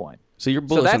of Bitcoin. So you're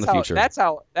bullish on the future. That's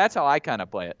how I kind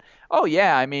of play it. Oh,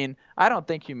 yeah. I mean, I don't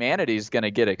think humanity is going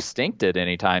to get extincted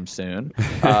anytime soon.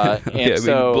 Bullish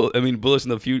on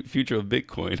the future of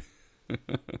Bitcoin.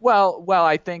 Well,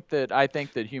 I think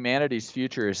that humanity's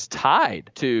future is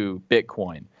tied to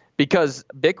Bitcoin. Because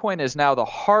Bitcoin is now the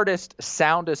hardest,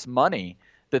 soundest money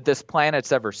that this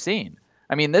planet's ever seen.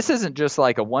 I mean, this isn't just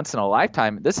like a once in a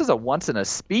lifetime. This is a once in a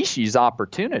species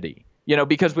opportunity,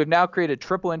 because we've now created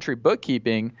triple entry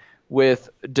bookkeeping with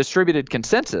distributed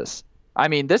consensus. I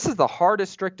mean, this is the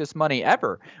hardest, strictest money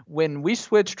ever. When we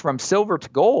switched from silver to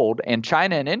gold, and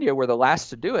China and India were the last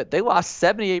to do it, they lost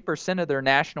 78% of their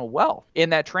national wealth in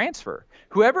that transfer.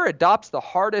 Whoever adopts the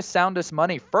hardest, soundest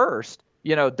money first,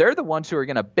 they're the ones who are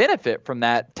going to benefit from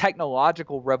that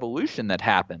technological revolution that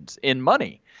happens in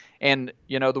money. And,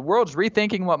 the world's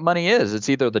rethinking what money is. It's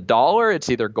either the dollar,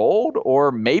 it's either gold,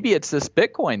 or maybe it's this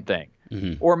Bitcoin thing.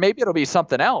 Or maybe it'll be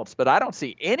something else. But I don't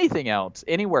see anything else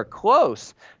anywhere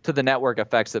close to the network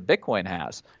effects that Bitcoin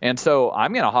has. And so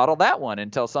I'm going to hodl that one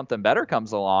until something better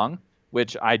comes along,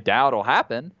 which I doubt will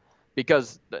happen,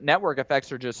 because the network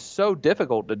effects are just so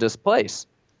difficult to displace.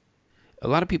 A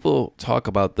lot of people talk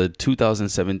about the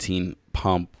 2017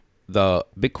 pump, the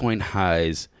Bitcoin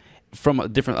highs, from a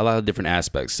lot of different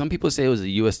aspects. Some people say it was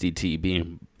the USDT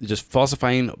being just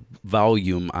falsifying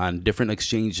volume on different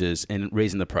exchanges and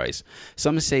raising the price.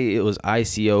 Some say it was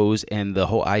ICOs and the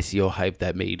whole ICO hype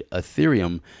that made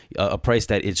Ethereum a price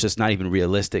that it's just not even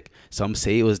realistic. Some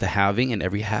say it was the halving, and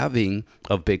every halving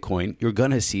of Bitcoin, you're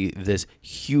going to see this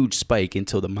huge spike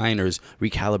until the miners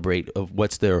recalibrate of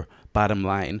what's their bottom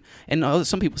line. And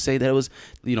some people say that it was,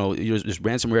 just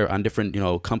ransomware on different,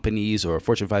 companies or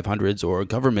Fortune 500s or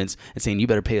governments and saying, you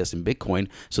better pay us in Bitcoin.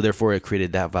 So therefore it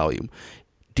created that volume.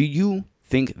 Do you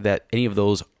think that any of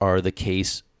those are the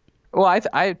case? Well,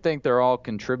 I think they're all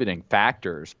contributing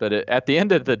factors, but at the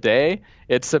end of the day,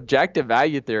 it's subjective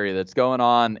value theory that's going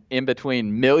on in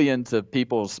between millions of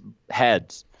people's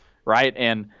heads, right?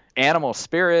 And animal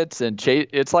spirits and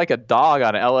it's like a dog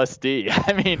on LSD.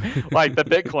 I mean, like the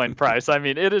Bitcoin price. I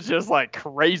mean, it is just like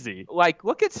crazy. Like,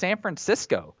 look at San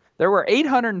Francisco. There were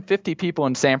 850 people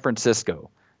in San Francisco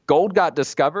Gold got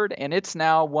discovered, and it's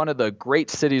now one of the great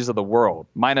cities of the world,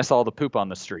 minus all the poop on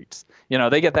the streets.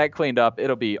 They get that cleaned up.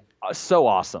 It'll be so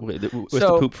awesome. Wait, where's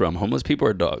the poop from? Homeless people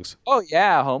or dogs? Oh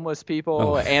yeah, homeless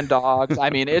people and dogs.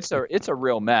 I mean, it's a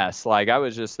real mess. Like, I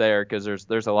was just there because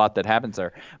there's a lot that happens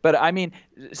there. But I mean,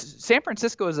 San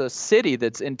Francisco is a city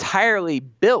that's entirely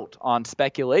built on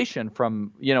speculation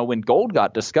from when gold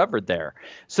got discovered there.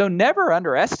 So never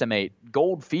underestimate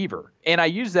gold fever. And I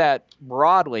use that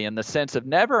broadly in the sense of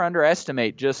never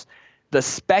underestimate just the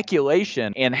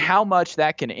speculation and how much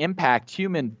that can impact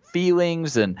human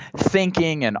feelings and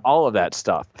thinking and all of that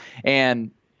stuff. And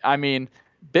I mean,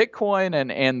 Bitcoin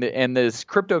and this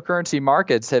cryptocurrency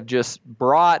markets have just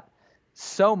brought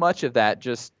so much of that.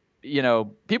 Just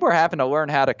people are having to learn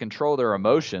how to control their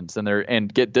emotions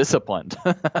and get disciplined,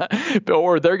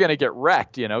 or they're going to get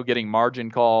wrecked. Getting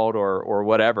margin called or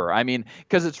whatever. I mean,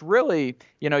 because it's really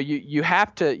you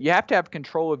have to have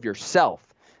control of yourself.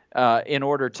 In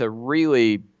order to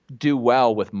really do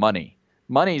well with money.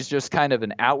 Money is just kind of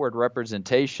an outward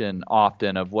representation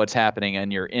often of what's happening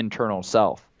in your internal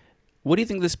self. What do you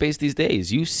think of the space these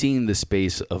days? You've seen the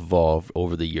space evolve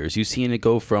over the years. You've seen it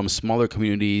go from smaller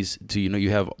communities to, you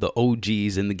have the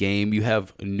OGs in the game. You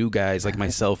have new guys like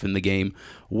myself in the game.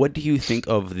 What do you think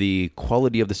of the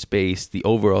quality of the space, the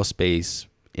overall space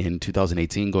in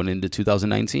 2018 going into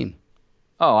 2019?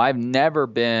 Oh, I've never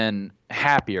been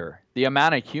happier. The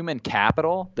amount of human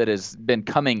capital that has been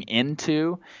coming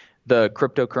into the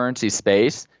cryptocurrency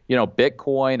space,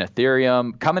 Bitcoin,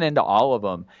 Ethereum, coming into all of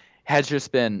them has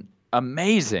just been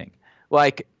amazing.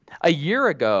 Like a year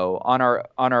ago on our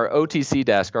OTC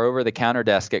desk, our over-the-counter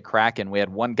desk at Kraken, we had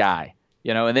one guy,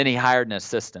 and then he hired an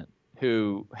assistant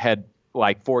who had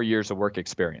like 4 years of work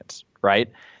experience,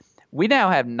 right? We now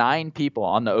have 9 people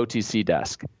on the OTC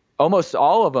desk. Almost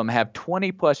all of them have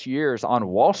 20 plus years on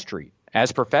Wall Street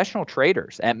as professional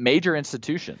traders at major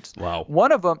institutions. Wow.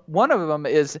 One of them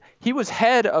is he was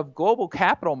head of global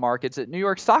capital markets at New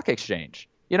York Stock Exchange.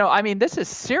 I mean, this is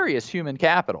serious human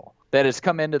capital that has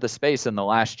come into the space in the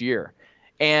last year.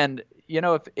 And,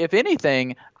 if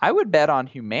anything, I would bet on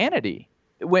humanity.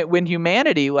 When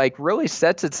humanity really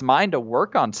sets its mind to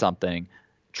work on something,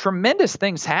 tremendous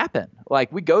things happen.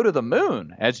 Like we go to the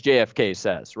moon, as JFK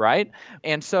says, right?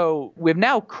 And so we've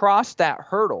now crossed that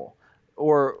hurdle,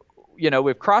 or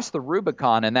we've crossed the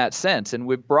Rubicon in that sense, and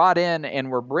we've brought in and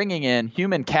we're bringing in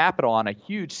human capital on a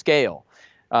huge scale.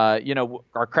 Our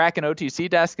Kraken OTC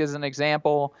desk is an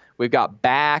example. We've got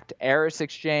Bakkt, Eris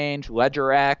Exchange,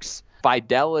 LedgerX,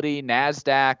 Fidelity,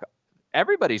 NASDAQ.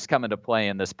 Everybody's coming to play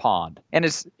in this pond. And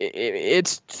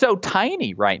it's so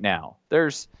tiny right now.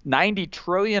 There's $90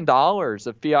 trillion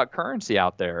of fiat currency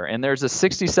out there, and there's a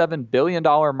 $67 billion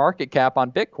market cap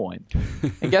on Bitcoin.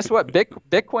 And guess what?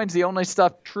 Bitcoin's the only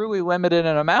stuff truly limited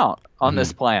in amount on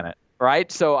this planet,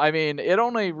 right? So, I mean, it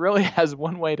only really has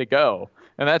one way to go,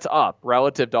 and that's up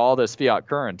relative to all this fiat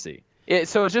currency.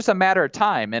 So it's just a matter of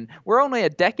time, and we're only a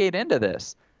decade into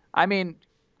this. I mean,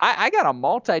 I got a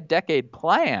multi-decade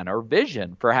plan or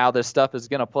vision for how this stuff is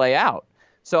going to play out.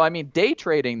 So, I mean, day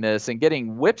trading this and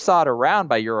getting whipsawed around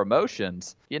by your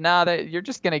emotions, you're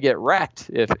just going to get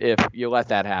wrecked if you let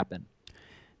that happen.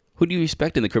 Who do you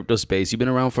respect in the crypto space? You've been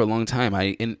around for a long time.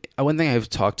 One thing I've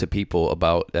talked to people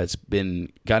about that's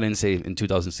got in, say, in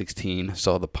 2016,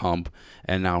 saw the pump,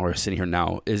 and now we're sitting here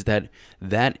now, is that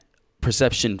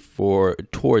perception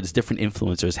towards different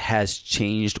influencers has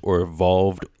changed or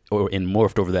evolved and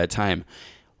morphed over that time.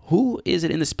 Who is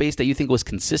it in the space that you think was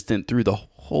consistent through the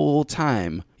whole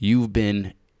time you've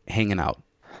been hanging out?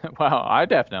 Well, I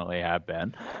definitely have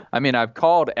been. I mean, I've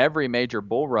called every major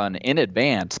bull run in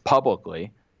advance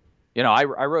publicly. I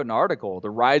wrote an article, The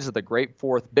Rise of the Great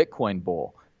Fourth Bitcoin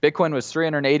Bull. Bitcoin was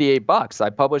 $388. I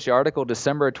published the article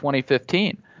December of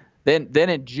 2015. Then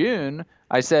in June,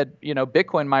 I said,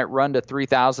 Bitcoin might run to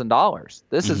 $3,000.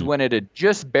 This is when it had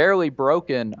just barely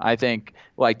broken, I think,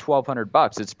 like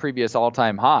 $1,200, its previous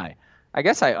all-time high. I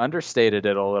guess I understated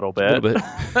it a little bit.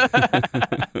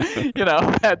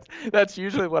 That's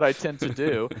usually what I tend to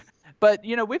do. But,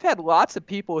 we've had lots of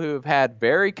people who have had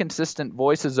very consistent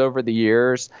voices over the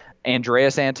years.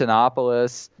 Andreas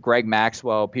Antonopoulos, Greg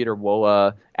Maxwell, Peter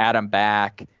Wohler, Adam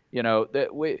Back. At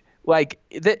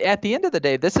the end of the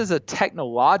day, this is a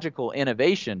technological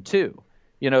innovation too.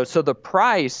 So the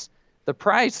price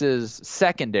is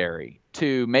secondary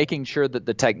to making sure that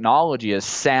the technology is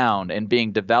sound and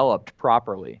being developed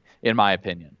properly, in my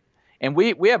opinion. And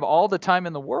we have all the time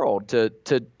in the world to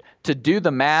do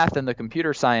the math and the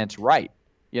computer science right,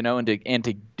 and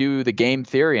to do the game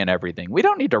theory and everything. We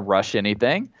don't need to rush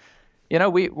anything.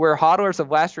 We're hodlers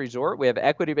of last resort. We have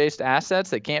equity-based assets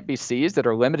that can't be seized, that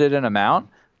are limited in amount.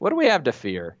 What do we have to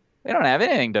fear? We don't have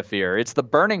anything to fear. It's the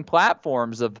burning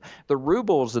platforms of the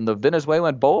rubles and the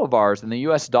Venezuelan bolivars and the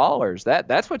U.S. dollars.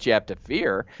 That's what you have to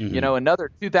fear. Mm-hmm. You know, another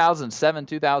 2007,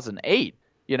 2008.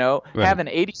 You know, Right. having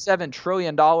 $87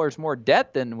 trillion more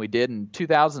debt than we did in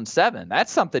 2007.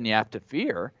 That's something you have to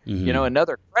fear. Mm-hmm. You know,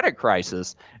 another credit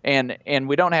crisis, and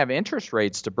we don't have interest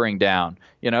rates to bring down.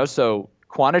 You know, so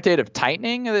quantitative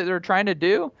tightening that they're trying to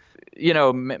do. You know,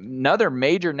 another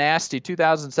major nasty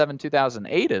 2007,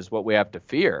 2008 is what we have to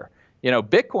fear. You know,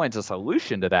 Bitcoin's a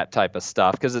solution to that type of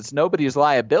stuff because it's nobody's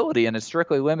liability and it's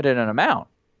strictly limited in amount.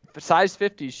 Size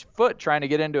 50 foot trying to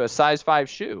get into a size 5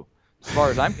 shoe, as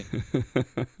far as I'm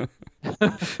concerned.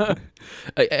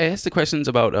 I asked the questions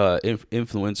about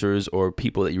influencers or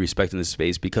people that you respect in this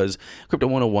space because Crypto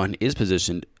 101 is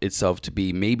positioned itself to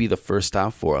be maybe the first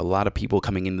stop for a lot of people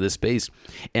coming into this space.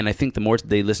 And I think the more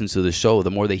they listen to the show, the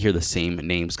more they hear the same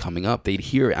names coming up. They'd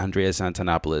hear Andreas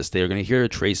Antonopoulos. They're going to hear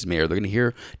Trace Mayer. They're going to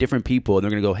hear different people, and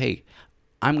they're going to go, hey,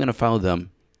 I'm going to follow them.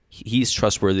 He's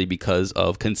trustworthy because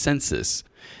of consensus.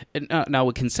 And now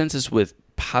with consensus with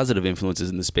positive influences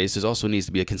in the space, there also needs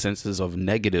to be a consensus of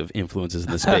negative influences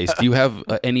in the space. Do you have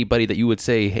anybody that you would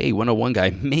say, hey, 101 guy,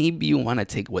 maybe you want to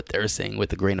take what they're saying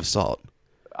with a grain of salt?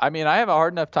 I mean, I have a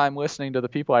hard enough time listening to the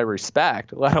people I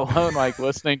respect, let alone like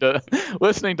listening to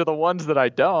the ones that I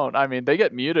don't. I mean, they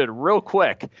get muted real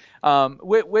quick.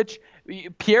 Which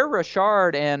Pierre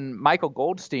Rochard and Michael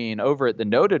Goldstein over at the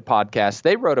Noted podcast,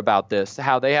 they wrote about this,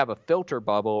 how they have a filter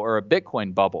bubble or a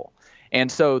Bitcoin bubble. And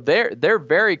so they're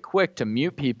very quick to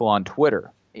mute people on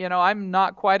Twitter. You know, I'm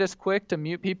not quite as quick to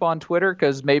mute people on Twitter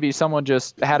because maybe someone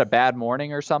just had a bad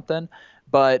morning or something.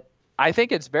 But I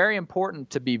think it's very important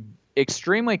to be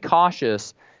extremely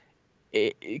cautious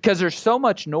because there's so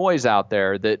much noise out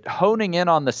there that honing in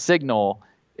on the signal,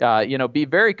 be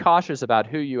very cautious about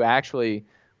who you actually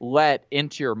let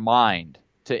into your mind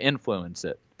to influence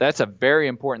it. That's a very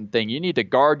important thing. You need to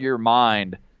guard your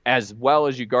mind as well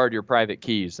as you guard your private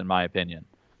keys, in my opinion.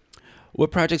 What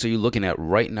projects are you looking at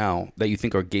right now that you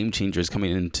think are game changers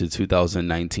coming into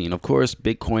 2019? Of course,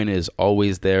 Bitcoin is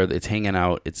always there. It's hanging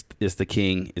out. It's the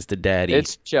king. It's the daddy.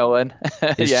 It's chilling.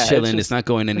 It's chilling. It's not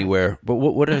going anywhere. But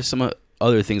what are some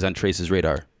other things on Trace's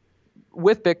radar?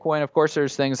 With Bitcoin, of course,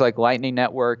 there's things like Lightning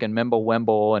Network and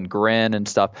Mimblewimble and Grin and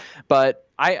stuff. But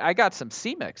I got some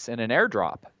CMEX in an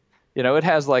airdrop. You know, it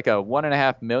has like a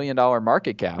 $1.5 million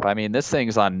market cap. I mean, this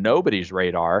thing's on nobody's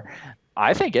radar.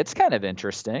 I think it's kind of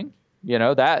interesting. You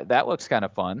know, that looks kind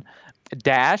of fun.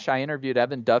 Dash, I interviewed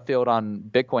Evan Duffield on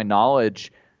Bitcoin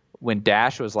Knowledge when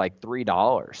Dash was like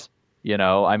 $3, you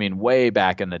know, I mean, way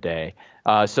back in the day.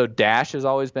 So Dash has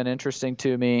always been interesting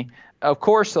to me. Of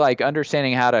course, like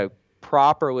understanding how to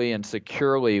properly and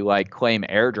securely like claim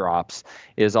airdrops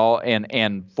is all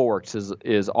and forks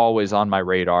is always on my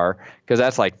radar because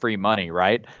that's like free money,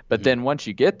 right? But then once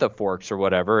you get the forks or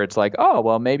whatever, it's like, oh,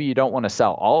 well, maybe you don't want to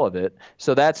sell all of it.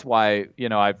 So that's why, you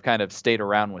know, I've kind of stayed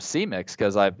around with CMEX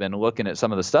because I've been looking at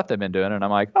some of the stuff they've been doing and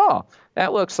I'm like, oh,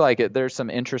 that looks like it. There's some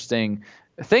interesting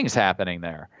things happening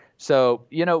there. So,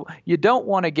 you know, you don't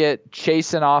want to get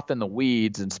chasing off in the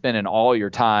weeds and spending all your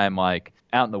time like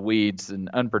out in the weeds and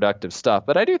unproductive stuff.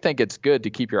 But I do think it's good to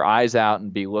keep your eyes out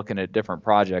and be looking at different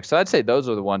projects. So I'd say those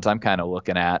are the ones I'm kind of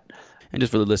looking at. And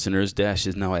just for the listeners, Dash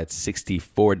is now at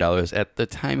 $64 at the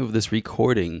time of this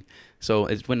recording. So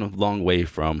it went a long way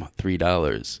from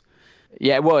 $3.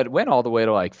 Yeah, well, it went all the way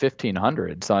to like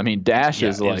 1,500. So I mean, Dash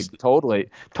is like totally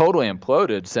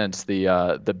imploded since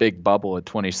the big bubble of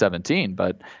 2017.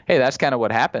 But hey, that's kind of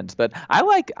what happens. But I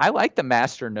like the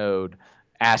Masternode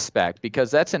aspect because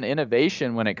that's an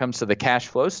innovation when it comes to the cash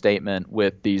flow statement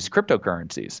with these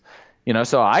cryptocurrencies. You know,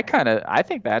 so I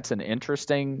think that's an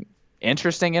interesting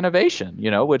innovation,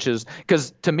 you know, which is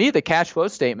because to me, the cash flow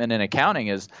statement in accounting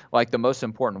is like the most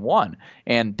important one.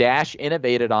 And Dash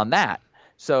innovated on that.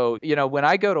 So, you know, when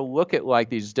I go to look at like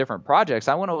these different projects,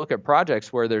 I want to look at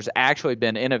projects where there's actually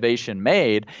been innovation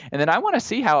made. And then I want to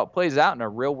see how it plays out in a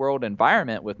real world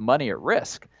environment with money at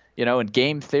risk, you know, and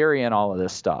game theory and all of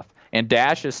this stuff. And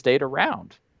Dash has stayed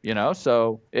around, you know,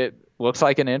 so it looks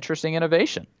like an interesting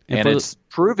innovation and it's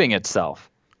proving itself.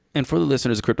 And for the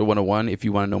listeners of Crypto 101, if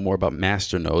you want to know more about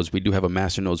Masternodes, we do have a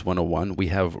Masternodes 101. We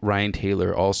have Ryan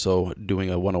Taylor also doing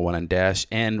a 101 on Dash,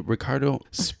 and Ricardo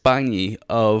Spagni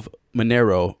of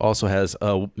Monero also has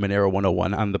a Monero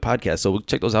 101 on the podcast. So we'll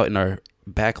check those out in our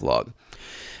backlog.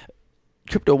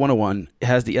 Crypto 101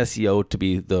 has the SEO to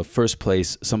be the first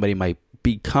place somebody might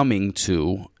be coming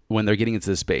to when they're getting into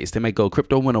the space. They might go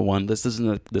Crypto 101, let's listen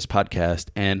to this podcast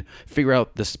and figure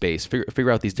out the space,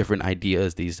 figure out these different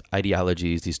ideas, these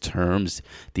ideologies, these terms,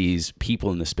 these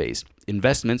people in the space,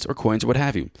 investments or coins or what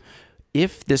have you.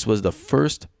 If this was the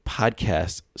first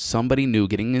podcast somebody new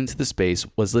getting into the space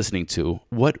was listening to,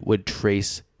 what would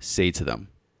Trace say to them?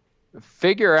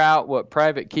 Figure out what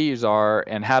private keys are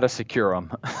and how to secure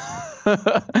them.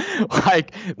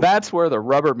 Like, that's where the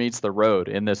rubber meets the road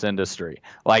in this industry.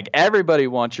 Like, everybody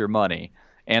wants your money.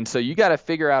 And so you got to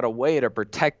figure out a way to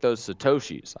protect those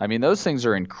Satoshis. I mean, those things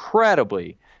are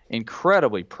incredibly,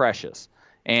 incredibly precious.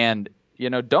 And,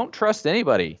 don't trust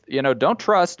anybody. Don't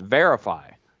trust, verify.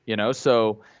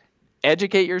 So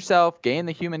educate yourself, gain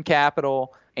the human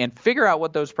capital, and figure out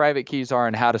what those private keys are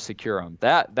and how to secure them.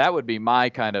 That would be my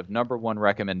kind of number one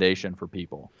recommendation for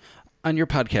people. On your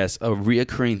podcast, a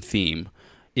reoccurring theme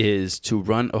is to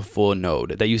run a full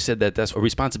node. That you said that's a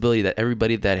responsibility that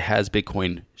everybody that has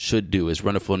Bitcoin should do, is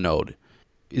run a full node.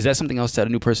 Is that something else that a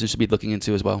new person should be looking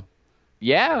into as well?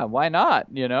 Yeah, why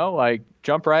not? Like,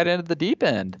 jump right into the deep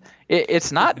end.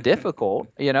 It's not difficult.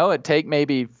 It take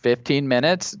maybe 15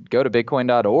 minutes. Go to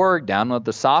bitcoin.org, download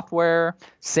the software,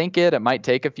 sync it. It might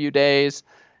take a few days.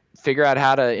 Figure out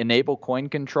how to enable coin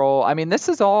control. I mean, this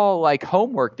is all like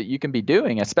homework that you can be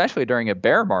doing, especially during a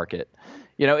bear market.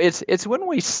 It's when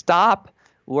we stop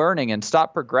learning and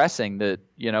stop progressing that,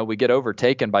 we get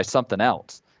overtaken by something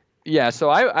else. Yeah, so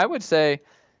I would say,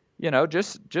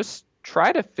 just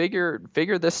try to figure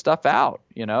this stuff out,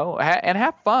 and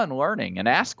have fun learning and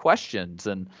ask questions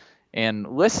and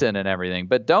listen and everything.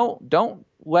 But don't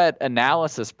let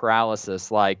analysis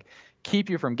paralysis keep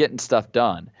you from getting stuff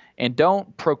done, and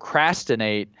don't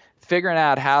procrastinate figuring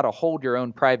out how to hold your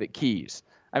own private keys.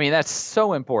 I mean, that's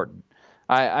so important.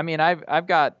 I've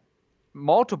got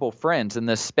multiple friends in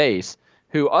this space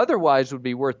who otherwise would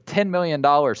be worth $10 million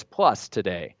plus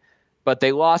today, but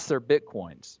they lost their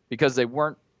Bitcoins because they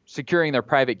weren't securing their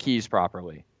private keys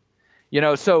properly.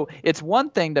 So it's one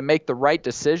thing to make the right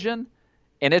decision,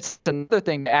 and it's another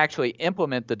thing to actually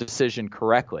implement the decision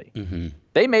correctly. Mm-hmm.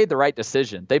 They made the right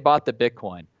decision. They bought the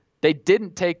Bitcoin. They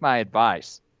didn't take my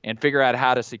advice and figure out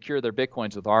how to secure their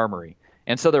Bitcoins with Armory.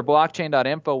 And so their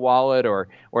blockchain.info wallet or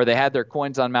they had their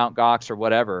coins on Mt. Gox or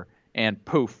whatever, and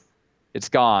poof, it's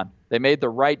gone. They made the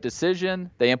right decision.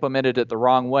 They implemented it the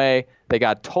wrong way. They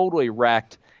got totally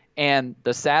wrecked. And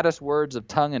the saddest words of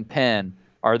tongue and pen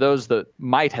are those that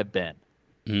might have been.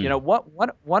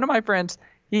 One of my friends,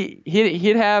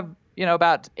 he'd have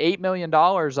about $8 million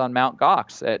on Mt.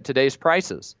 Gox at today's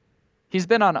prices. He's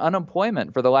been on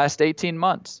unemployment for the last 18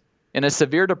 months in a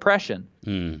severe depression.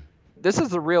 This is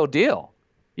the real deal.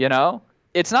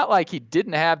 It's not like he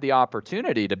didn't have the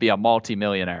opportunity to be a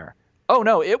multimillionaire. Oh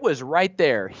no, it was right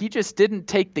there. He just didn't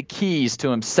take the keys to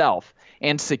himself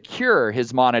and secure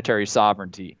his monetary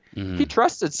sovereignty. Mm-hmm. He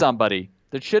trusted somebody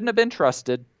that shouldn't have been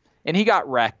trusted, and he got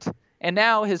wrecked. And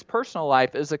now his personal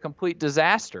life is a complete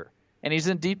disaster, and he's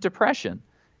in deep depression.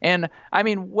 And I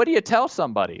mean, what do you tell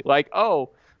somebody?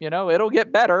 It'll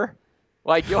get better.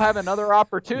 You'll have another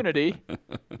opportunity.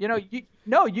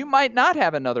 You might not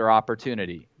have another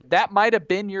opportunity. That might have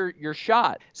been your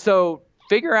shot. So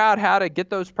figure out how to get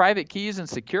those private keys and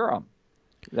secure them.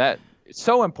 It's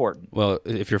so important. Well,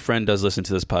 if your friend does listen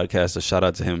to this podcast, a shout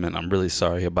out to him, and I'm really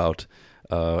sorry about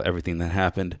everything that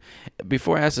happened.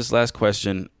 Before I ask this last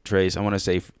question, Trace, I want to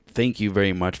say thank you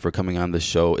very much for coming on the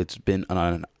show. It's been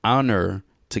an honor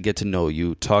to get to know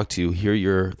you, talk to you, hear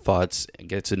your thoughts, and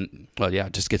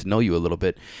just get to know you a little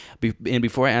bit. And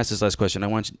before I ask this last question, I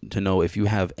want to know if you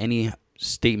have any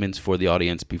statements for the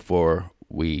audience before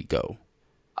we go.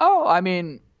 Oh,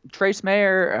 Trace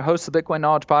Mayer, host of the Bitcoin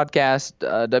Knowledge Podcast,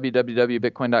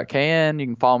 www.bitcoin.kn. You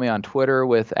can follow me on Twitter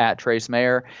with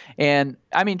 @TraceMayer. And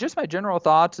just my general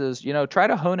thoughts is, try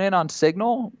to hone in on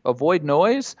signal, avoid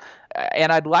noise.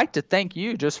 And I'd like to thank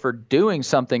you just for doing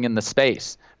something in the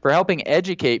space, for helping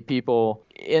educate people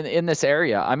in this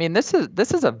area. This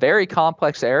is a very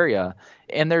complex area,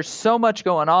 and there's so much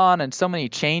going on and so many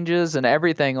changes and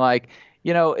everything.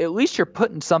 At least you're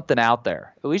putting something out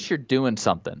there. At least you're doing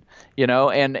something,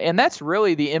 and that's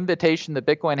really the invitation that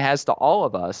Bitcoin has to all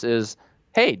of us is,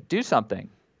 hey, do something,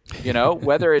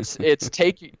 whether it's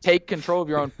take control of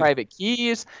your own private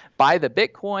keys, buy the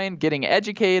Bitcoin, getting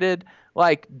educated,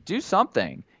 do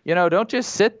something, don't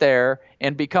just sit there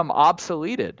and become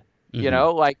obsoleted.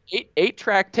 Mm-hmm.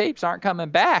 8-track tapes aren't coming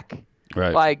back.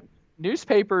 Right.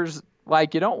 Newspapers,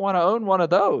 you don't want to own one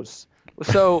of those.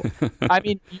 So,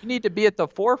 you need to be at the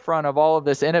forefront of all of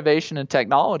this innovation and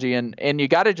technology, and you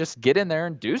got to just get in there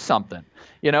and do something,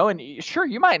 and sure,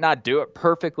 you might not do it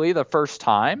perfectly the first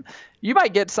time. You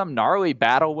might get some gnarly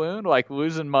battle wound, like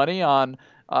losing money on,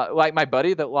 my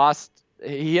buddy that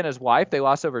he and his wife, they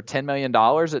lost over $10 million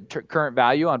at current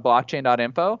value on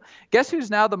blockchain.info. Guess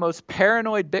who's now the most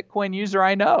paranoid Bitcoin user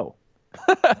I know?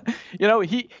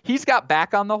 He's got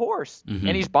back on the horse,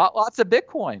 and he's bought lots of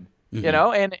Bitcoin.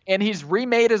 And he's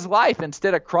remade his life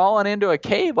instead of crawling into a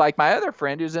cave like my other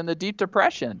friend who's in the deep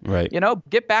depression. Right.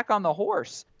 Get back on the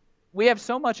horse. We have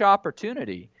so much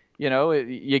opportunity.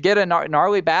 You get a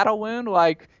gnarly battle wound,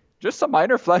 like just a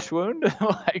minor flesh wound,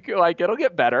 like it'll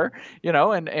get better,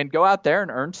 and go out there and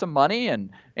earn some money and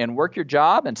work your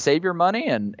job and save your money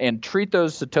and treat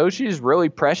those Satoshis really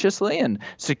preciously and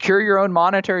secure your own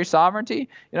monetary sovereignty.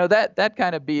 That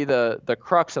kind of be the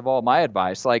crux of all my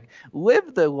advice. Like,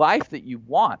 live the life that you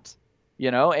want,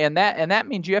 and that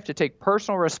means you have to take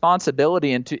personal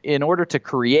responsibility in order to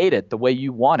create it the way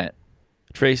you want it.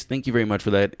 Trace, thank you very much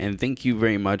for that. And thank you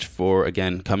very much for,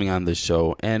 again, coming on the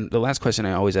show. And the last question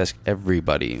I always ask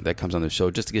everybody that comes on the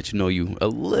show, just to get to know you a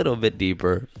little bit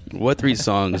deeper, what 3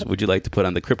 songs would you like to put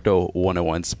on the Crypto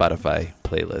 101 Spotify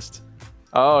playlist?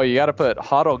 Oh, you got to put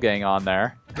HODL Gang on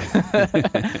there.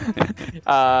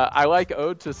 I like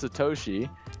Ode to Satoshi.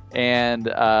 And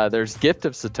there's Gift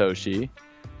of Satoshi.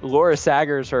 Laura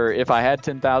Sager's her If I Had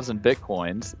 10,000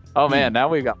 Bitcoins. Oh, man, now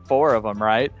we've got 4 of them,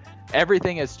 right?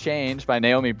 Everything Has Changed by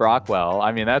Naomi Brockwell.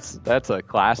 I mean, that's a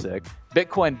classic.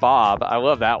 Bitcoin Bob. I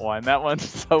love that one. That one's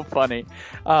so funny.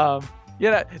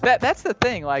 That's the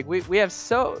thing. Like, we have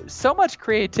so much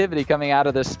creativity coming out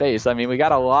of this space. I mean, we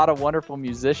got a lot of wonderful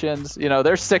musicians.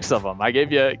 There's 6 of them. I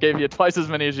gave you twice as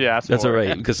many as you asked for. That's all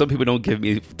right, because some people don't give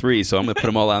me 3, so I'm going to put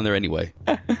them all on there anyway.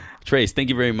 Trace, thank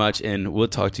you very much, and we'll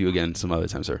talk to you again some other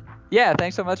time, sir. Yeah,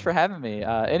 thanks so much for having me.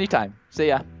 Anytime. See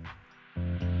ya.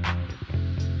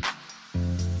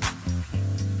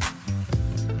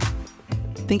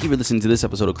 Thank you for listening to this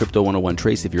episode of Crypto 101.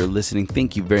 Trace, if you're listening,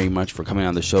 thank you very much for coming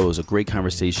on the show. It was a great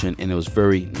conversation, and it was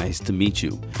very nice to meet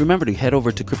you. Remember to head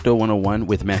over to Crypto 101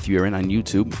 with Matthew Aaron on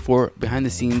YouTube for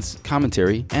behind-the-scenes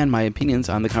commentary and my opinions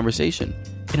on the conversation.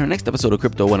 In our next episode of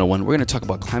Crypto 101, we're going to talk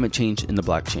about climate change in the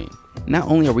blockchain. Not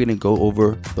only are we going to go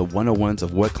over the 101s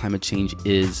of what climate change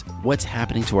is, what's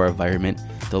happening to our environment,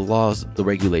 the laws, the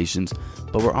regulations,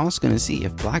 but we're also going to see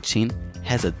if blockchain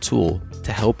has a tool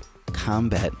to help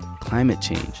combat climate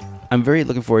change. I'm very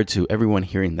looking forward to everyone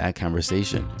hearing that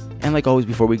conversation. And like always,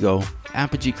 before we go,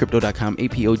 ApogeeCrypto.com,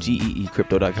 APOGEE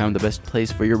Crypto.com, the best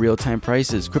place for your real-time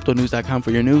prices, CryptoNews.com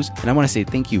for your news. And I want to say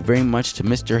thank you very much to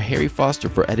Mr. Harry Foster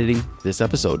for editing this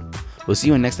episode. We'll see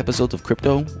you in next episode of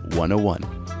Crypto 101.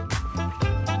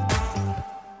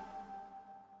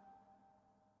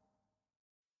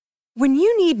 When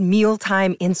you need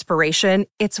mealtime inspiration,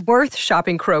 it's worth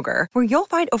shopping Kroger, where you'll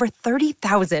find over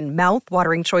 30,000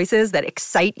 mouth-watering choices that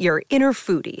excite your inner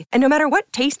foodie. And no matter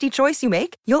what tasty choice you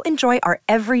make, you'll enjoy our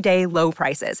everyday low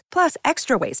prices, plus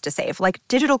extra ways to save, like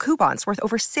digital coupons worth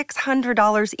over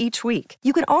 $600 each week.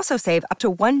 You can also save up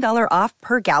to $1 off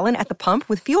per gallon at the pump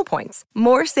with fuel points.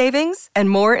 More savings and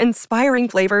more inspiring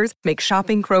flavors make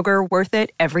shopping Kroger worth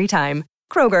it every time.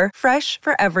 Kroger, fresh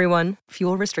for everyone.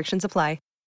 Fuel restrictions apply.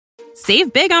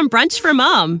 Save big on brunch for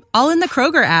mom, all in the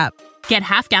Kroger app. Get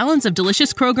half gallons of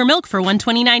delicious Kroger milk for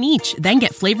 $1.29 each. Then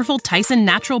get flavorful Tyson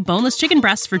natural boneless chicken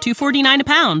breasts for $2.49 a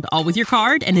pound, all with your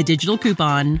card and a digital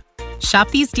coupon. Shop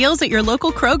these deals at your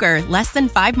local Kroger, less than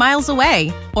 5 miles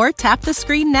away. Or tap the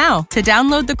screen now to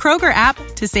download the Kroger app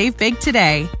to save big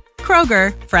today.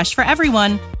 Kroger, fresh for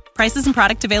everyone. Prices and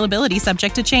product availability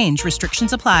subject to change.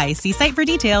 Restrictions apply. See site for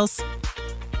details.